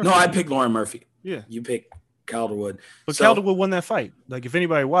Lauren Murphy. No, I picked Lauren Murphy. Yeah. You picked Calderwood. But Calderwood won that fight. Like, if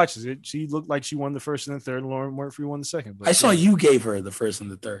anybody watches it, she looked like she won the first and the third, and Lauren Murphy won the second. But I saw you gave her the first and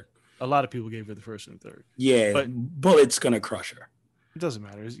the third. A lot of people gave her the first and the third. Yeah, but Bullet's going to crush her. It doesn't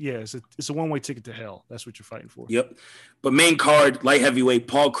matter. It's a one-way ticket to hell. That's what you're fighting for. Yep. But main card, light heavyweight,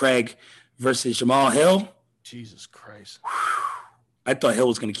 Paul Craig versus Jamal Hill. Jesus Christ. I thought Hill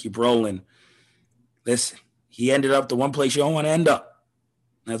was going to keep rolling. Listen, he ended up the one place you don't want to end up.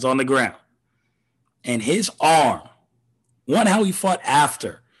 That's on the ground. And his arm, how he fought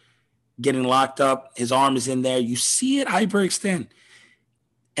after getting locked up. His arm is in there. You see it hyperextend.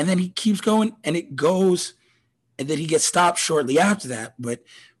 And then he keeps going, and it goes, and then he gets stopped shortly after that. But,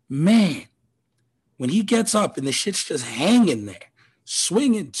 man, when he gets up and the shit's just hanging there,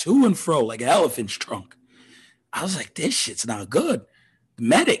 swinging to and fro like an elephant's trunk, I was like, this shit's not good.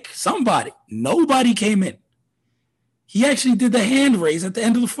 Medic, somebody. Nobody came in. He actually did the hand raise at the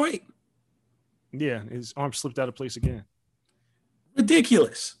end of the fight. Yeah, his arm slipped out of place again.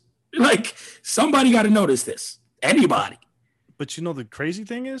 Ridiculous. Like, somebody got to notice this. Anybody. But you know the crazy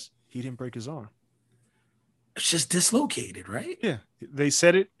thing is, he didn't break his arm. It's just dislocated, right? Yeah. They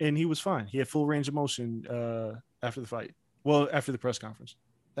said it, and he was fine. He had full range of motion after the fight. Well, after the press conference.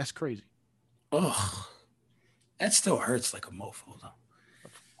 That's crazy. Oh, that still hurts like a mofo, though.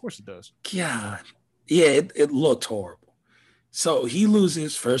 Of course it does. God. Yeah, it looked horrible. So he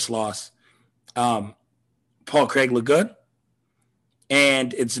loses first loss. Paul Craig looked good.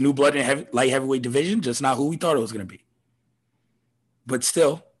 And it's a new blood in light heavyweight division, just not who we thought it was going to be. But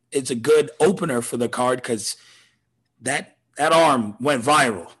still, it's a good opener for the card because that arm went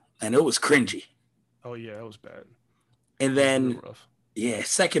viral, and it was cringy. Oh, yeah, that was bad. And then,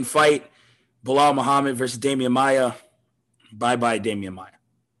 second fight, Bilal Muhammad versus Damian Maia. Bye-bye, Damian Maia.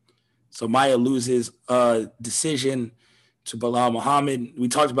 So Maia loses a decision to Bilal Muhammad. We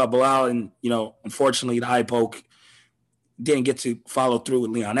talked about Bilal, and, unfortunately, the eye poke didn't get to follow through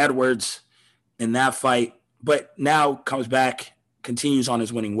with Leon Edwards in that fight. But now comes back, continues on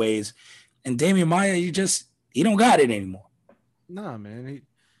his winning ways. And Damian Maia, he don't got it anymore. Nah, man.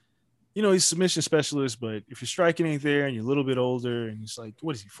 He's a submission specialist, but if your striking ain't there and you're a little bit older and it's like,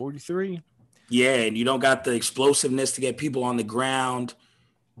 what is he, 43? Yeah, and you don't got the explosiveness to get people on the ground.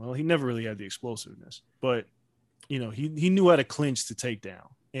 Well, he never really had the explosiveness, but, he knew how to clinch to take down.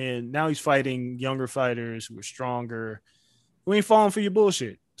 And now he's fighting younger fighters who are stronger, who ain't falling for your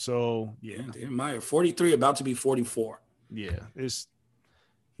bullshit. So, yeah. Damian Maia, 43, about to be 44. Yeah,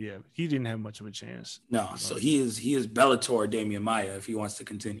 he didn't have much of a chance. No, so he is Bellator Damian Maia if he wants to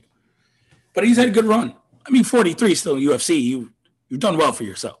continue. But he's had a good run. 43 still in UFC. You've done well for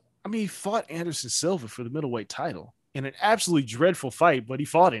yourself. He fought Anderson Silva for the middleweight title in an absolutely dreadful fight, but he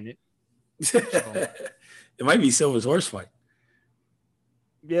fought in it. So. It might be Silva's horse fight.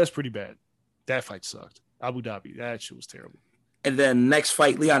 Yeah, it's pretty bad. That fight sucked. Abu Dhabi, that shit was terrible. And then next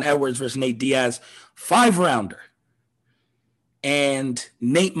fight, Leon Edwards versus Nate Diaz, 5-rounder. And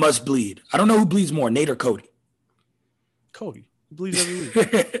Nate must bleed. I don't know who bleeds more, Nate or Cody. Cody. He bleeds every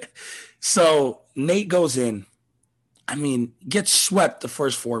week. So Nate goes in. Gets swept the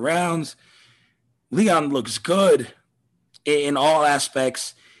first 4 rounds. Leon looks good in all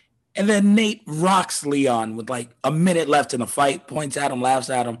aspects. And then Nate rocks Leon with like a minute left in the fight, points at him, laughs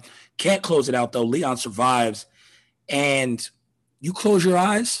at him. Can't close it out, though. Leon survives. And you close your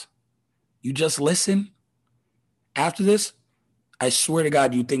eyes. You just listen. After this, I swear to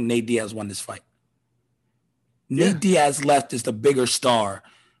God, you think Nate Diaz won this fight. Yeah. Nate Diaz left as the bigger star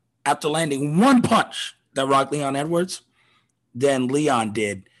after landing one punch that rocked Leon Edwards than Leon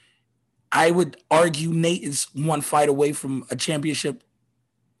did. I would argue Nate is one fight away from a championship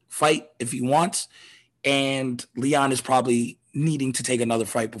fight if he wants, and Leon is probably needing to take another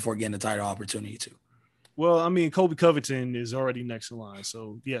fight before getting a title opportunity too. Well, Colby Covington is already next in line,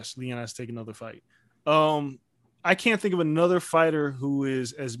 so yes, Leon has to take another fight. I can't think of another fighter who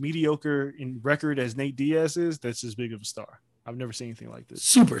is as mediocre in record as Nate Diaz is that's as big of a star. I've never seen anything like this.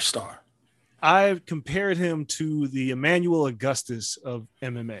 Superstar. I've compared him to the Emmanuel Augustus of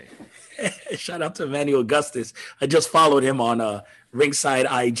MMA. Shout out to Emmanuel Augustus. I just followed him on Ringside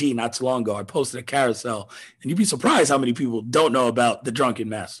IG not too long ago. I posted a carousel, and you'd be surprised how many people don't know about the Drunken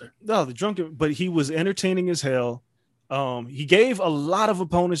Master. No, but he was entertaining as hell. He gave a lot of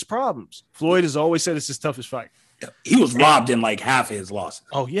opponents problems. Floyd has always said it's his toughest fight. He was robbed in like half of his losses.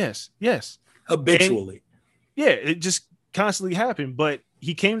 Oh, yes. Habitually. And, it just constantly happened, but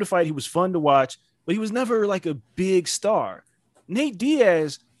he came to fight. He was fun to watch, but he was never like a big star. Nate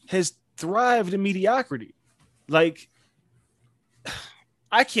Diaz has thrived in mediocrity. Like,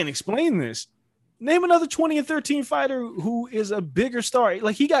 I can't explain this. Name another 20 and 13 fighter who is a bigger star.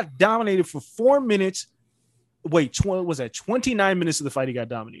 Like, he got dominated for 4 minutes wait, was that 29 minutes of the fight he got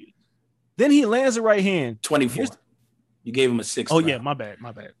dominated. Then he lands a right hand. 24. You gave him a 6th round. Yeah, my bad.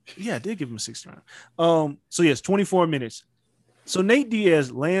 Yeah, I did give him a 6th round. So yes, 24 minutes. So Nate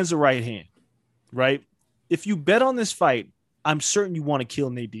Diaz lands a right hand, right? If you bet on this fight, I'm certain you want to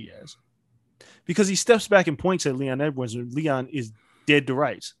kill Nate Diaz because he steps back and points at Leon Edwards, and Leon is dead to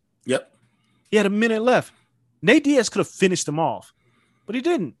rights. Yep. He had a minute left. Nate Diaz could have finished him off, but he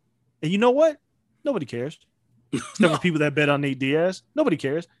didn't. And you know what? Nobody cares. Except for people that bet on Nate Diaz. Nobody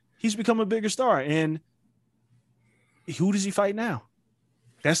cares. He's become a bigger star. And who does he fight now?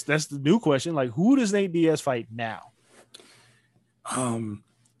 That's the new question. Like, who does Nate Diaz fight now? I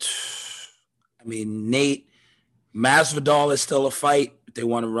mean, Masvidal is still a fight. They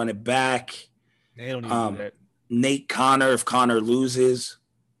want to run it back. They don't even do that. Nate Connor, if Connor loses.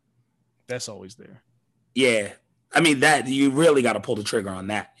 That's always there. Yeah. I mean, that you really got to pull the trigger on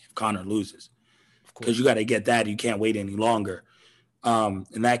that if Connor loses. Because you got to get that. You can't wait any longer. And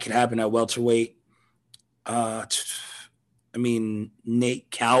that could happen at welterweight. I mean,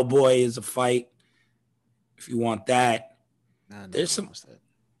 Nate Cowboy is a fight. If you want that. There's some.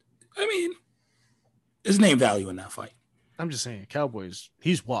 I mean, there's name value in that fight. I'm just saying, Cowboys,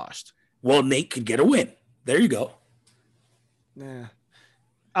 he's washed. Well, Nate could get a win. There you go. Nah.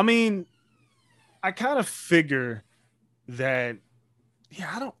 I mean, I kind of figure that,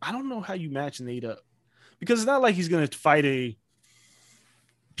 I don't know how you match Nate up. Because it's not like he's going to fight a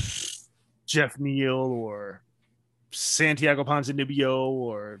Jeff Neal or Santiago Ponzinibbio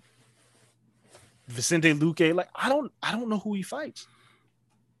or Vicente Luque. Like, I don't know who he fights.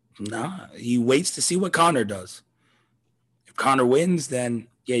 Nah, he waits to see what Connor does. If Connor wins, then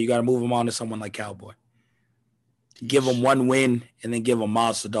yeah, you got to move him on to someone like Cowboy. Give him one win and then give him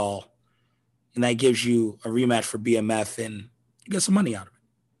Masvidal, and that gives you a rematch for BMF and you get some money out of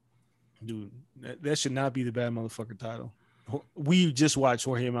it. Dude, that should not be the bad motherfucker title. We just watched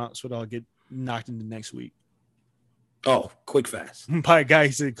Jorge Masvidal get knocked into next week. Oh, quick fast. By a guy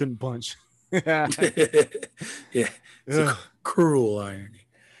he said he couldn't punch. Yeah, it's a cruel irony.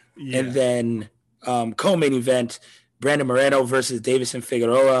 Yeah. And then co-main event, Brandon Moreno versus Davison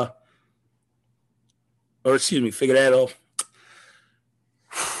Figueroa. Figueiredo.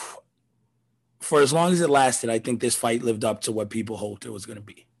 For as long as it lasted, I think this fight lived up to what people hoped it was going to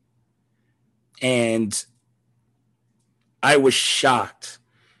be. And I was shocked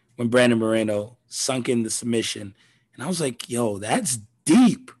when Brandon Moreno sunk in the submission. And I was like, yo, that's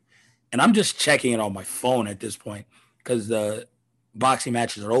deep. And I'm just checking it on my phone at this point because the boxing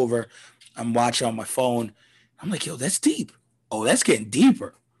matches are over. I'm watching on my phone. I'm like, yo, that's deep. Oh, that's getting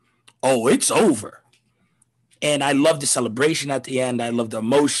deeper. Oh, it's over. And I love the celebration at the end. I love the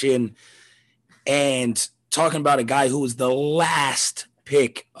emotion. And talking about a guy who was the last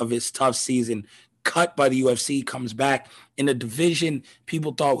pick of his tough season, cut by the UFC, comes back in a division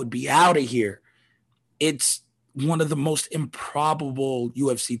people thought would be out of here. It's one of the most improbable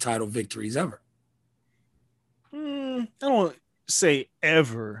UFC title victories ever. I don't say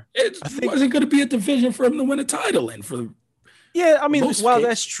ever. It wasn't going to be a division for him to win a title in. I mean, while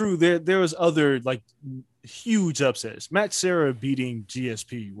that's true, there was other like huge upsets. Matt Serra beating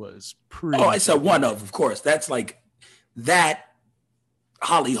GSP was pretty. Oh, I said one of course. That's like that.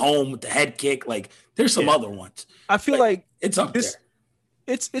 Holly Holm with the head kick. Like there's some other ones. I feel like it's up there.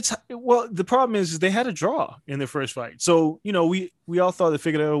 Well, the problem is they had a draw in their first fight. So, we all thought that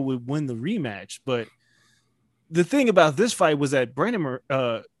Figueiredo would win the rematch, but the thing about this fight was that Brandon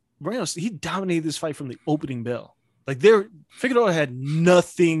Moreno, he dominated this fight from the opening bell. Like Figueiredo had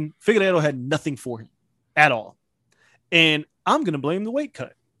nothing for him at all. And I'm going to blame the weight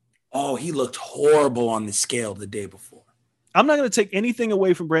cut. Oh, he looked horrible on the scale the day before. I'm not going to take anything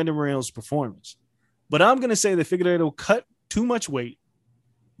away from Brandon Moreno's performance, but I'm going to say that Figueiredo cut too much weight.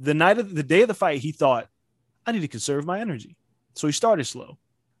 The day of the fight, he thought, I need to conserve my energy. So he started slow.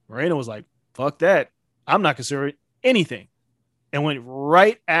 Moreno was like, fuck that. I'm not considering anything. And went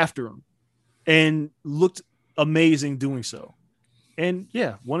right after him and looked amazing doing so. And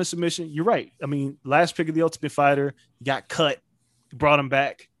yeah, won a submission. You're right. I mean, last pick of the Ultimate Fighter, he got cut, brought him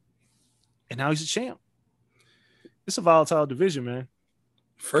back, and now he's a champ. It's a volatile division, man.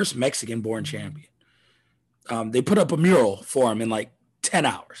 First Mexican-born champion. They put up a mural for him in like 10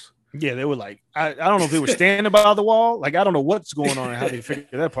 hours. Yeah, they were like, I don't know if they were standing by the wall. Like, I don't know what's going on and how they figured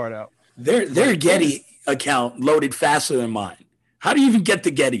that part out. Their Getty account loaded faster than mine. How do you even get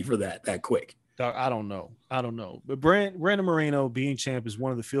the Getty for that quick? I don't know. But Brandon Moreno being champ is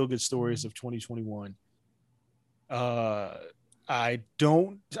one of the feel-good stories of 2021. I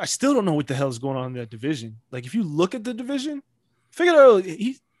still don't know what the hell is going on in that division. Like, if you look at the division,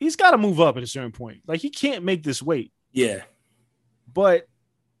 Figueiredo, he's got to move up at a certain point. Like, he can't make this weight. Yeah. But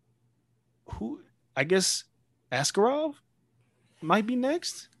I guess Askarov might be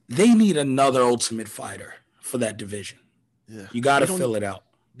next. They need another Ultimate Fighter for that division. Yeah. You got to fill it out.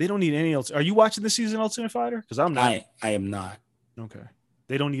 They don't need any else. Are you watching this season Ultimate Fighter? Because I'm not. I am not. Okay.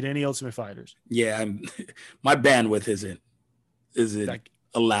 They don't need any Ultimate Fighters. Yeah, my bandwidth isn't like,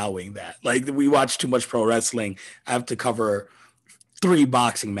 allowing that. Like, we watch too much pro wrestling. I have to cover 3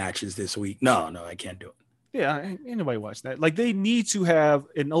 boxing matches this week. No, I can't do it. Yeah, ain't nobody watch that. Like, they need to have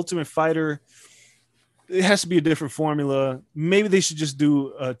an Ultimate Fighter. It has to be a different formula. Maybe they should just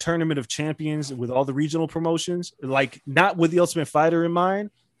do a tournament of champions with all the regional promotions, like not with the Ultimate Fighter in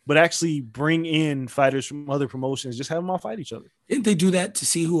mind, but actually bring in fighters from other promotions. Just have them all fight each other. Didn't they do that to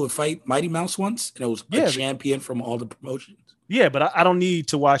see who would fight Mighty Mouse once? And it was a champion from all the promotions. Yeah, but I don't need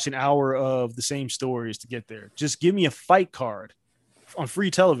to watch an hour of the same stories to get there. Just give me a fight card on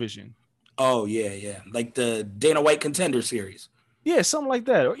free television. Oh, yeah. Like the Dana White Contender Series. Yeah, something like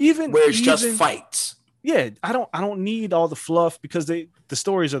that. Or even where it's just fights. Yeah, I don't need all the fluff because the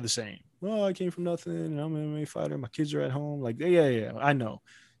stories are the same. Oh, I came from nothing. I'm an MMA fighter. My kids are at home. Like, yeah, I know.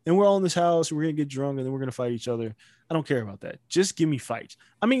 And we're all in this house. We're going to get drunk and then we're going to fight each other. I don't care about that. Just give me fights.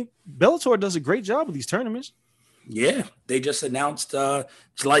 I mean, Bellator does a great job with these tournaments. Yeah, they just announced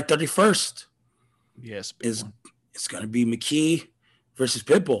July 31st. Yes, it's going to be McKee versus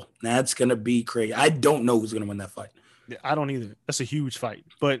Pitbull. That's going to be crazy. I don't know who's going to win that fight. Yeah, I don't either. That's a huge fight.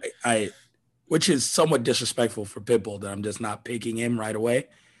 But which is somewhat disrespectful for Pitbull that I'm just not picking him right away.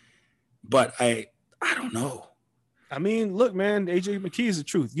 But I don't know. I mean, look, man, AJ McKee is the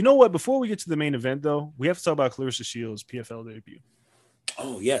truth. You know what? Before we get to the main event, though, we have to talk about Clarissa Shields' PFL debut.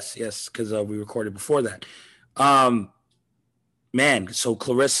 Oh, yes, because we recorded before that. Man, so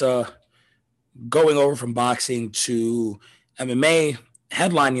Clarissa going over from boxing to MMA,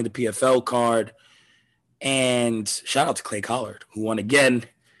 headlining the PFL card, and shout out to Clay Collard, who won again.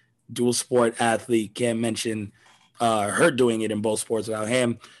 Dual sport athlete, can't mention her doing it in both sports without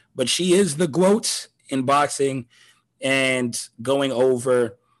him, but she is the GOAT in boxing and going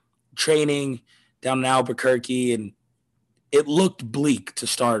over training down in Albuquerque, and it looked bleak to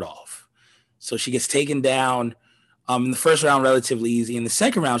start off. So she gets taken down in the first round, relatively easy. In the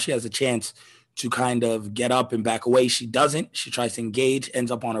second round, she has a chance to kind of get up and back away. She doesn't. She tries to engage,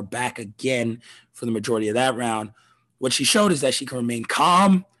 ends up on her back again for the majority of that round. What she showed is that she can remain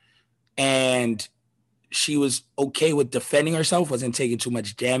calm, and she was okay with defending herself, wasn't taking too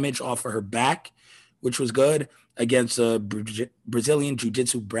much damage off of her back, which was good against a Brazilian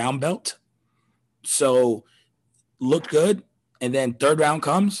Jiu-Jitsu brown belt. So looked good. And then third round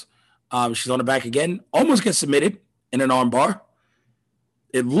comes. She's on her back again, almost gets submitted in an arm bar.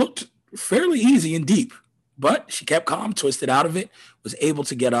 It looked fairly easy and deep, but she kept calm, twisted out of it, was able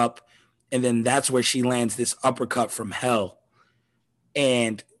to get up. And then that's where she lands this uppercut from hell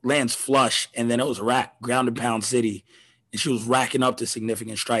and lands flush. And then it was a rack, ground and pound city. And she was racking up the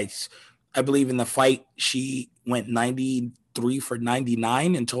significant strikes. I believe in the fight, she went 93 for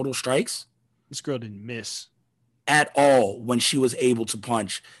 99 in total strikes. This girl didn't miss at all when she was able to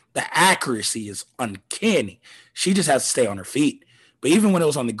punch. The accuracy is uncanny. She just has to stay on her feet. But even when it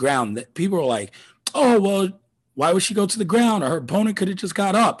was on the ground, people were like, oh, well, why would she go to the ground? Or her opponent could have just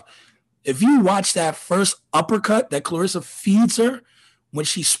got up. If you watch that first uppercut that Clarissa feeds her when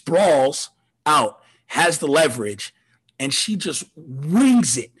she sprawls out, has the leverage, and she just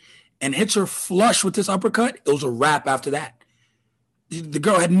wings it and hits her flush with this uppercut, it was a wrap after that. The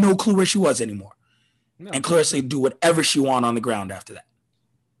girl had no clue where she was anymore. No, and Clarissa could do whatever she wanted on the ground after that.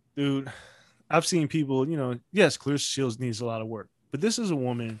 Dude, I've seen people, yes, Clarissa Shields needs a lot of work. But this is a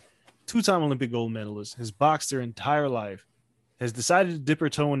woman, 2-time Olympic gold medalist, has boxed her entire life, has decided to dip her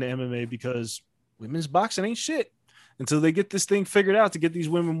toe into MMA because women's boxing ain't shit. Until they get this thing figured out to get these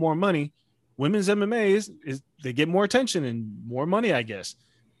women more money, women's MMA is they get more attention and more money, I guess.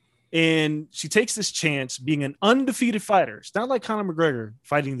 And she takes this chance being an undefeated fighter. It's not like Conor McGregor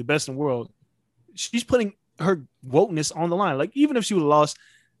fighting the best in the world. She's putting her wokeness on the line. Like, even if she would have lost,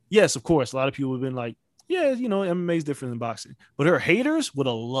 yes, of course, a lot of people would have been like, yeah, MMA is different than boxing. But her haters would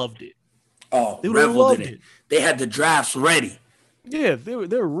have loved it. Oh, they would have loved it. They had the drafts ready. Yeah, they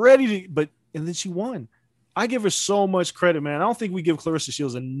were ready to, and then she won. I give her so much credit, man. I don't think we give Clarissa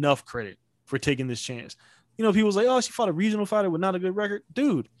Shields enough credit for taking this chance. People's like, oh, she fought a regional fighter with not a good record.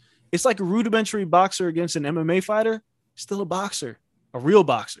 Dude, it's like a rudimentary boxer against an MMA fighter. Still a boxer, a real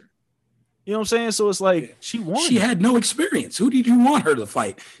boxer. You know what I'm saying? So it's like she won. She had no experience. Who did you want her to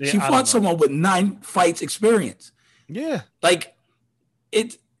fight? Yeah, she fought someone with 9 fights experience. Yeah. Like,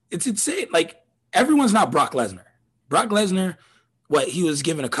 it's insane. Like, everyone's not Brock Lesnar. Brock Lesnar What, he was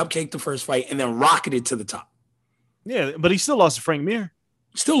given a cupcake the first fight and then rocketed to the top. Yeah, but he still lost to Frank Mir.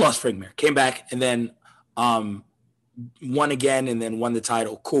 Still lost Frank Mir. Came back and then won again and then won the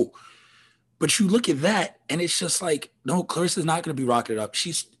title. Cool. But you look at that and it's just like, no, Clarissa's not going to be rocketed up.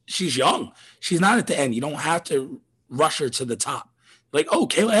 She's young. She's not at the end. You don't have to rush her to the top. Like, oh,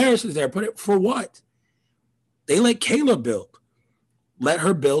 Kayla Harris is there. Put it for what? They let Kayla build. Let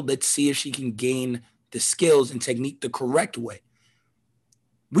her build. Let's see if she can gain the skills and technique the correct way.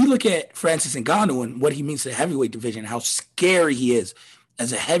 We look at Francis Ngannou and what he means to the heavyweight division, how scary he is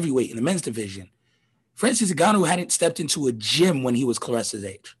as a heavyweight in the men's division. Francis Ngannou hadn't stepped into a gym when he was Clarissa's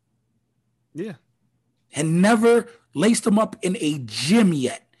age. Yeah. And never laced him up in a gym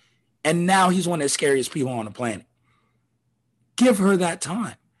yet. And now he's one of the scariest people on the planet. Give her that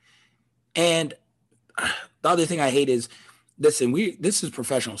time. And the other thing I hate is, listen, this is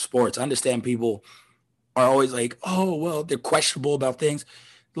professional sports. I understand people are always like, oh, well, they're questionable about things.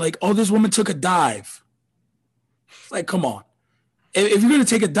 Like, oh, this woman took a dive. It's like, come on. If you're going to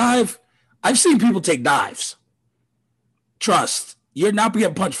take a dive, I've seen people take dives. Trust. You're not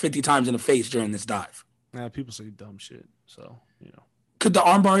getting punched 50 times in the face during this dive. Now, people say dumb shit. So, Could the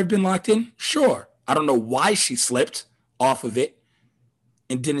armbar have been locked in? Sure. I don't know why she slipped off of it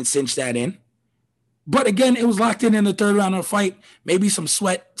and didn't cinch that in. But again, it was locked in the third round of the fight. Maybe some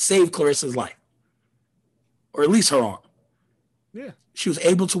sweat saved Clarissa's life. Or at least her arm. Yeah. She was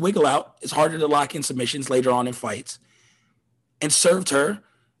able to wiggle out. It's harder to lock in submissions later on in fights. And served her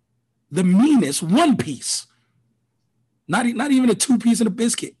the meanest one piece. Not even a 2-piece and a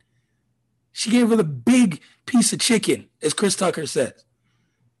biscuit. She gave her the big piece of chicken, as Chris Tucker says.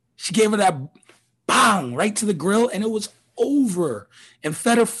 She gave her that bang right to the grill, and it was over. And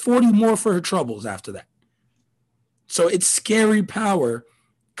fed her 40 more for her troubles after that. So it's scary power,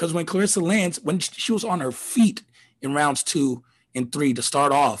 because when Clarissa lands, when she was on her feet in rounds 2 and 3 to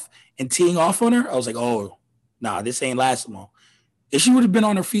start off and teeing off on her, I was like, oh, nah, this ain't lasting long. If she would have been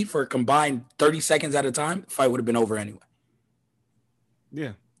on her feet for a combined 30 seconds at a time, the fight would have been over anyway.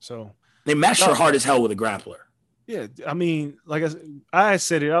 Yeah, so they mashed her hard as hell with a grappler. Yeah, I mean, like I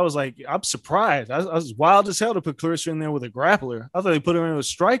said it, I was like, I'm surprised. I was wild as hell to put Clarissa in there with a grappler. I thought they put her in with a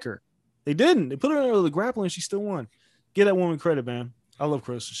striker. They didn't. They put her in there with a grappler, and she still won. Give that woman credit, man. I love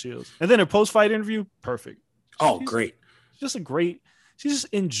Clarissa Shields. And then her post-fight interview, perfect. Great. She's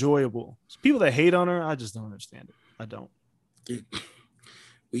just enjoyable. People that hate on her, I just don't understand it. I don't.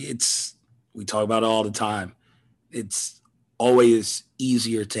 We talk about it all the time. It's always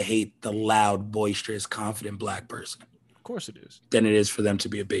easier to hate the loud, boisterous, confident black person. Of course it is. Than it is for them to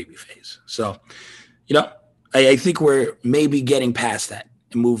be a babyface. So, I think we're maybe getting past that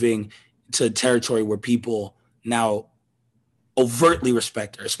and moving to territory where people now overtly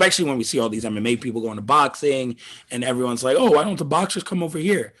respect her, especially when we see all these MMA people going to boxing and everyone's like, oh, why don't the boxers come over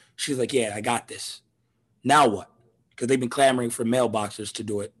here? She's like, yeah, I got this. Now what? Because they've been clamoring for male boxers to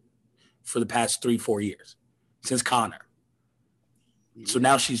do it for the past 3-4 years, since Conor. So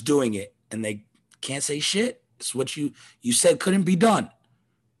now she's doing it, and they can't say shit. It's what you said couldn't be done.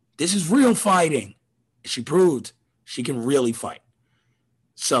 This is real fighting. She proved she can really fight.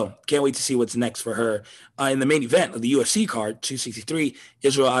 So can't wait to see what's next for her. In the main event of the UFC card, 263,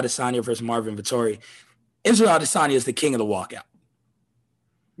 Israel Adesanya versus Marvin Vettori. Israel Adesanya is the king of the walkout.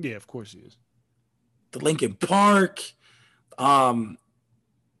 Yeah, of course he is. The Lincoln Park.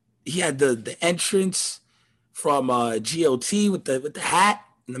 He had the entrance from GOT with the hat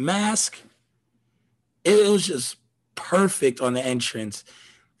and the mask. It was just perfect on the entrance.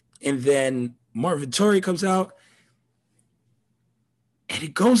 And then Marvin Vettori comes out, and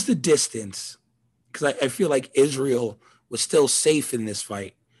it goes the distance, because I feel like Israel was still safe in this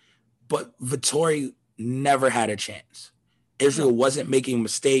fight, but Vettori never had a chance. Israel wasn't making a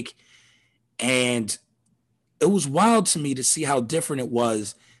mistake, and it was wild to me to see how different it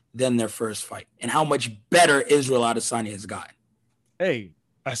was than their first fight and how much better Israel Adesanya has gotten. Hey,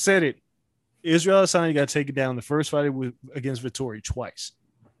 I said it. Israel Adesanya got taken down the first fight against Vettori twice.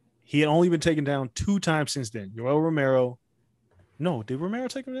 He had only been taken down 2 times since then. Yoel Romero. No, did Romero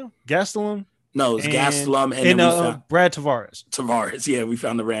take him down? Gastelum? No, it was Gastelum and Brad Tavares. Tavares, yeah, we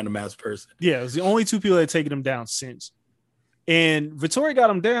found the random ass person. Yeah, it was the only 2 people that had taken him down since. And Vettori got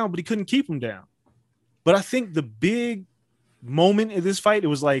him down, but he couldn't keep him down. But I think the big moment in this fight, it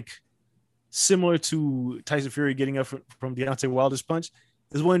was like similar to Tyson Fury getting up from Deontay Wilder's punch,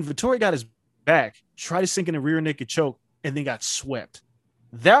 is when Vettori got his back, tried to sink in a rear naked choke, and then got swept.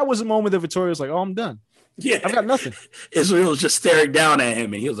 That was a moment that Vettori was like, oh, I'm done. Yeah. I've got nothing. Israel was just staring down at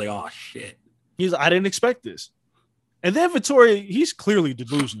him, and he was like, oh, shit. He's like, I didn't expect this. And then Vettori, he's clearly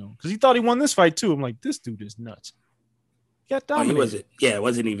delusional because he thought he won this fight too. I'm like, this dude is nuts. got Oh, he dominated. wasn't. Yeah, it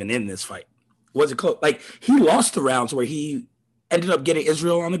wasn't even in this fight. Was it close? Like he lost the rounds where he ended up getting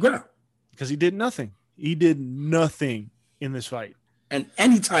Israel on the ground. Because he did nothing. He did nothing in this fight. And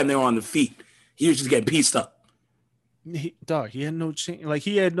anytime they were on the feet, he was just getting pieced up. He had no chance. Like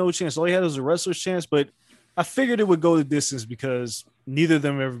he had no chance. All he had was a wrestler's chance. But I figured it would go the distance because neither of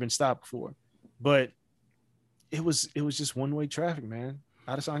them have ever been stopped before. But it was just one-way traffic, man.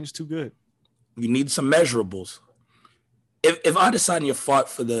 Adesanya's too good. You need some measurables. If Adesanya fought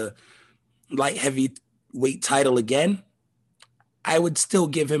for the light heavyweight title again, I would still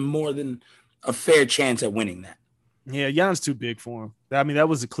give him more than a fair chance at winning that. Yeah, Jan's too big for him. I mean, that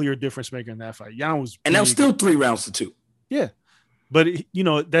was a clear difference maker in that fight. Jan was and that was still 3 rounds to 2. Yeah. But,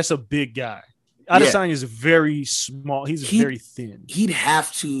 that's a big guy. Adesanya is very small. He's very thin. He'd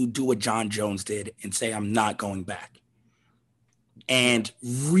have to do what John Jones did and say, I'm not going back. And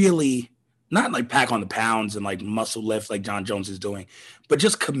really not like pack on the pounds and like muscle lift like John Jones is doing, but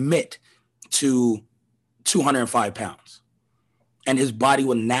just commit to 205 pounds. And his body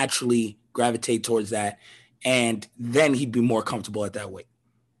will naturally gravitate towards that. And then he'd be more comfortable at that weight.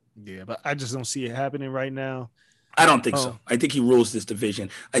 Yeah, but I just don't see it happening right now. I don't think so. I think he rules this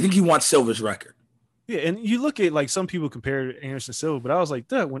division. I think he wants Silva's record. Yeah, and you look at like some people compare Anderson Silva, but I was like,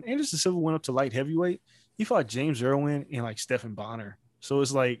 when Anderson Silva went up to light heavyweight, he fought James Irwin and like Stephen Bonner. So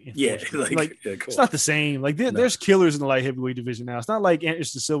it's like, cool. It's not the same. Like there's killers in the light heavyweight division now. It's not like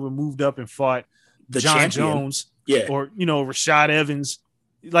Anderson Silva moved up and fought the John champion. Jones, or Rashad Evans.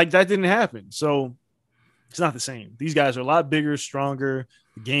 Like that didn't happen. So it's not the same. These guys are a lot bigger, stronger.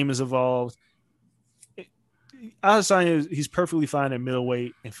 The game has evolved. Adesanya, he's perfectly fine at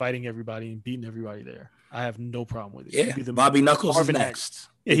middleweight and fighting everybody and beating everybody there. I have no problem with it. Yeah, Bobby Knuckles is next.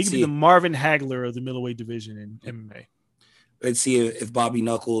 Yeah, he could be the Marvin Hagler of the middleweight division in MMA. Let's see if Bobby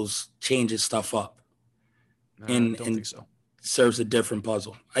Knuckles changes stuff up I don't think so. Serves a different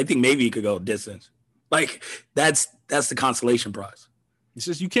puzzle. I think maybe he could go distance. Like that's the consolation prize. It's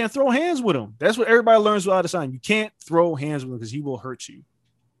just you can't throw hands with him. That's what everybody learns with Adesanya. You can't throw hands with him because he will hurt you.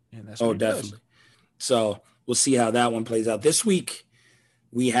 And that's what definitely. Does. So we'll see how that one plays out. This week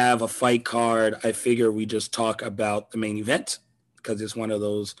we have a fight card. I figure we just talk about the main event because it's one of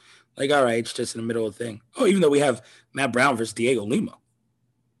those like, all right, it's just in the middle of the thing. Oh, even though we have Matt Brown versus Diego Lima.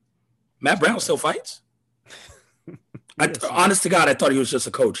 Matt Brown still fights? Honest to God, I thought he was just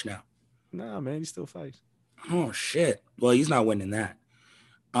a coach now. Nah, man, he still fights. Oh, shit. Well, he's not winning that.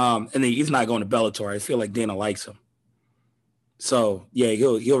 And then he's not going to Bellator. I feel like Dana likes him. So, yeah,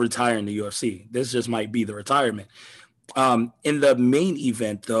 he'll retire in the UFC. This just might be the retirement. In the main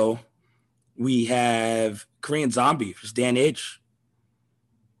event, though, we have Korean Zombie versus Dan Ige.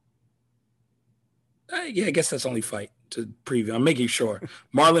 Yeah, I guess that's the only fight to preview. I'm making sure.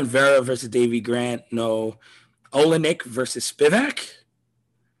 Marlon Vera versus Davey Grant. No. Olenek versus Spivak.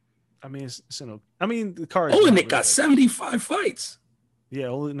 I mean, the card. Olenek got 75 fights. Yeah,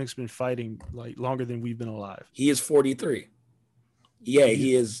 Olenek's been fighting like longer than we've been alive. He is 43. Yeah,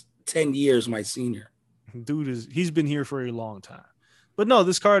 he is 10 years my senior. Dude he's been here for a long time. But no,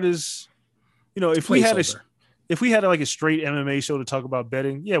 this card is, if we had like a straight MMA show to talk about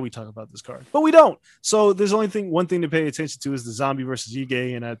betting, yeah, we talk about this card, but we don't. So there's one thing to pay attention to is the Zombie versus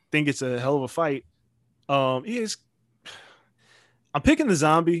Ige, and I think it's a hell of a fight. I'm picking the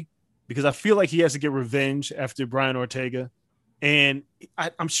Zombie because I feel like he has to get revenge after Brian Ortega, and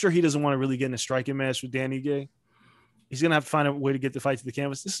I'm sure he doesn't want to really get in a striking match with Dan Ige. He's gonna have to find a way to get the fight to the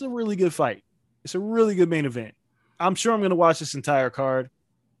canvas. This is a really good fight. It's a really good main event. I'm sure I'm going to watch this entire card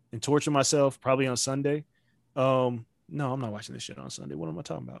and torture myself probably on Sunday. No, I'm not watching this shit on Sunday. What am I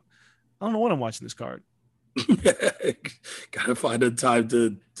talking about? I don't know what I'm watching this card. Gotta find a time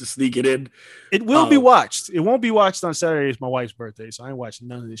to sneak it in. It will be watched. It won't be watched on Saturday. It's my wife's birthday, so I ain't watching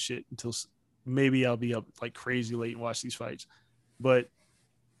none of this shit until maybe I'll be up like crazy late and watch these fights. But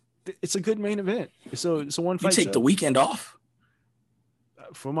it's a good main event. It's a one fight. You take the weekend off?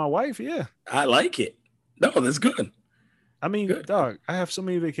 For my wife, yeah. I like it. No, that's good. I mean, good. Dog, I have so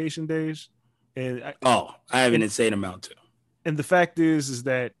many vacation days. And I have an insane amount too. And the fact is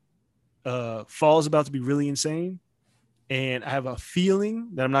that fall is about to be really insane. And I have a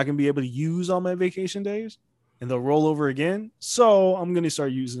feeling that I'm not going to be able to use all my vacation days and they'll roll over again. So I'm going to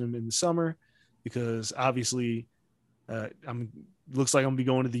start using them in the summer because obviously looks like I'm going to be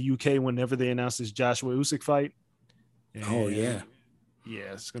going to the UK whenever they announce this Joshua Usyk fight. And yeah.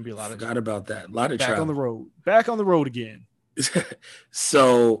 Yeah, it's going to be a lot Forgot about that. A lot of back travel. on the road. Back on the road again.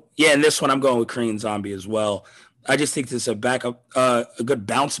 So, yeah, in this one, I'm going with Korean Zombie as well. I just think this is a good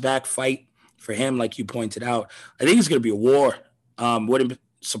bounce back fight for him, like you pointed out. I think it's going to be a war. Wouldn't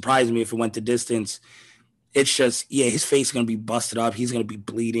surprise me if it went to distance. it's just, yeah, his face is going to be busted up. He's going to be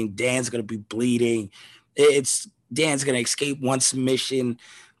bleeding. Dan's going to be bleeding. Dan's going to escape one submission.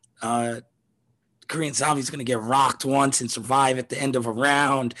 Korean Zombie's going to get rocked once and survive at the end of a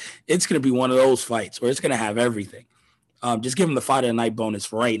round. It's going to be one of those fights where it's going to have everything. Just give him the fight of the night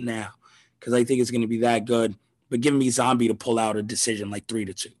bonus right now because I think it's going to be that good. But give me Zombie to pull out a decision like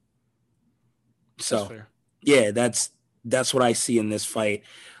 3-2. So, yeah, that's what I see in this fight.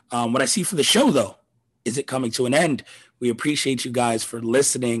 What I see for the show, though, is it coming to an end. We appreciate you guys for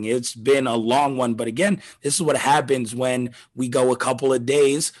listening. It's been a long one. But again, this is what happens when we go a couple of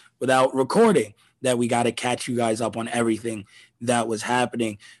days without recording, that we got to catch you guys up on everything that was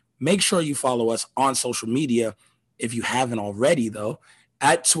happening. Make sure you follow us on social media if you haven't already, though,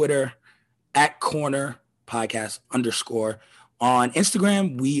 at Twitter, at Corner Podcast _. On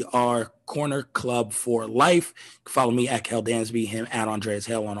Instagram, we are Corner Club for Life. Follow me at Kel Dansby, him at Andreas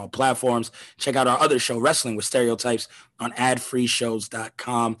Hale on all platforms. Check out our other show, Wrestling with Stereotypes, on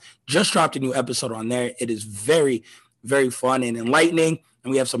adfreeshows.com. Just dropped a new episode on there. It is very, very fun and enlightening.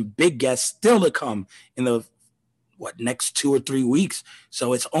 And we have some big guests still to come in the next 2 or 3 weeks.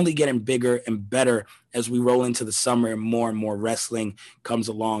 So it's only getting bigger and better as we roll into the summer and more wrestling comes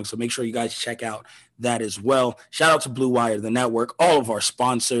along. So make sure you guys check out that as well. Shout out to Blue Wire, the network, all of our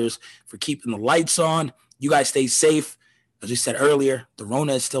sponsors for keeping the lights on. You guys stay safe. As we said earlier, the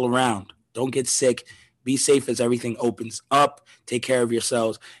Rona is still around. Don't get sick. Be safe as everything opens up. Take care of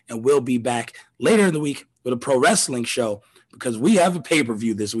yourselves. And we'll be back later in the week with a pro wrestling show, because we have a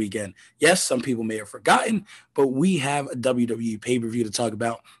pay-per-view this weekend. Yes, some people may have forgotten, but we have a WWE pay-per-view to talk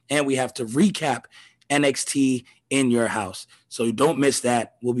about, and we have to recap NXT in your house. So don't miss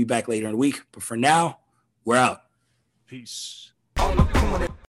that. We'll be back later in the week. But for now, we're out. Peace.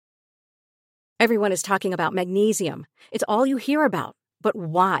 Everyone is talking about magnesium. It's all you hear about. But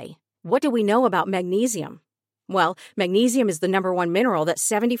why? What do we know about magnesium? Well, magnesium is the #1 mineral that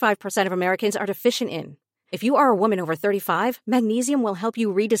 75% of Americans are deficient in. If you are a woman over 35, magnesium will help you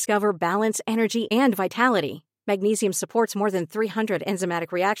rediscover balance, energy, and vitality. Magnesium supports more than 300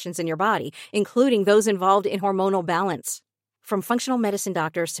 enzymatic reactions in your body, including those involved in hormonal balance. From functional medicine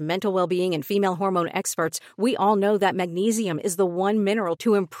doctors to mental well-being and female hormone experts, we all know that magnesium is the one mineral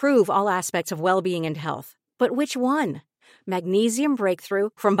to improve all aspects of well-being and health. But which one? Magnesium Breakthrough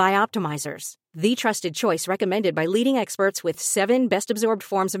from Bioptimizers, the trusted choice recommended by leading experts with 7 best-absorbed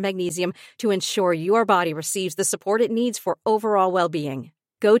forms of magnesium to ensure your body receives the support it needs for overall well-being.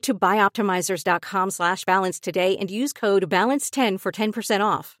 Go to bioptimizers.com/balance today and use code BALANCE10 for 10%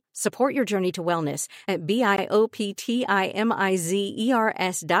 off. Support your journey to wellness at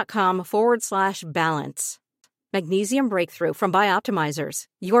bioptimizers.com/balance. Magnesium Breakthrough from Bioptimizers,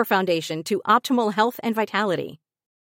 your foundation to optimal health and vitality.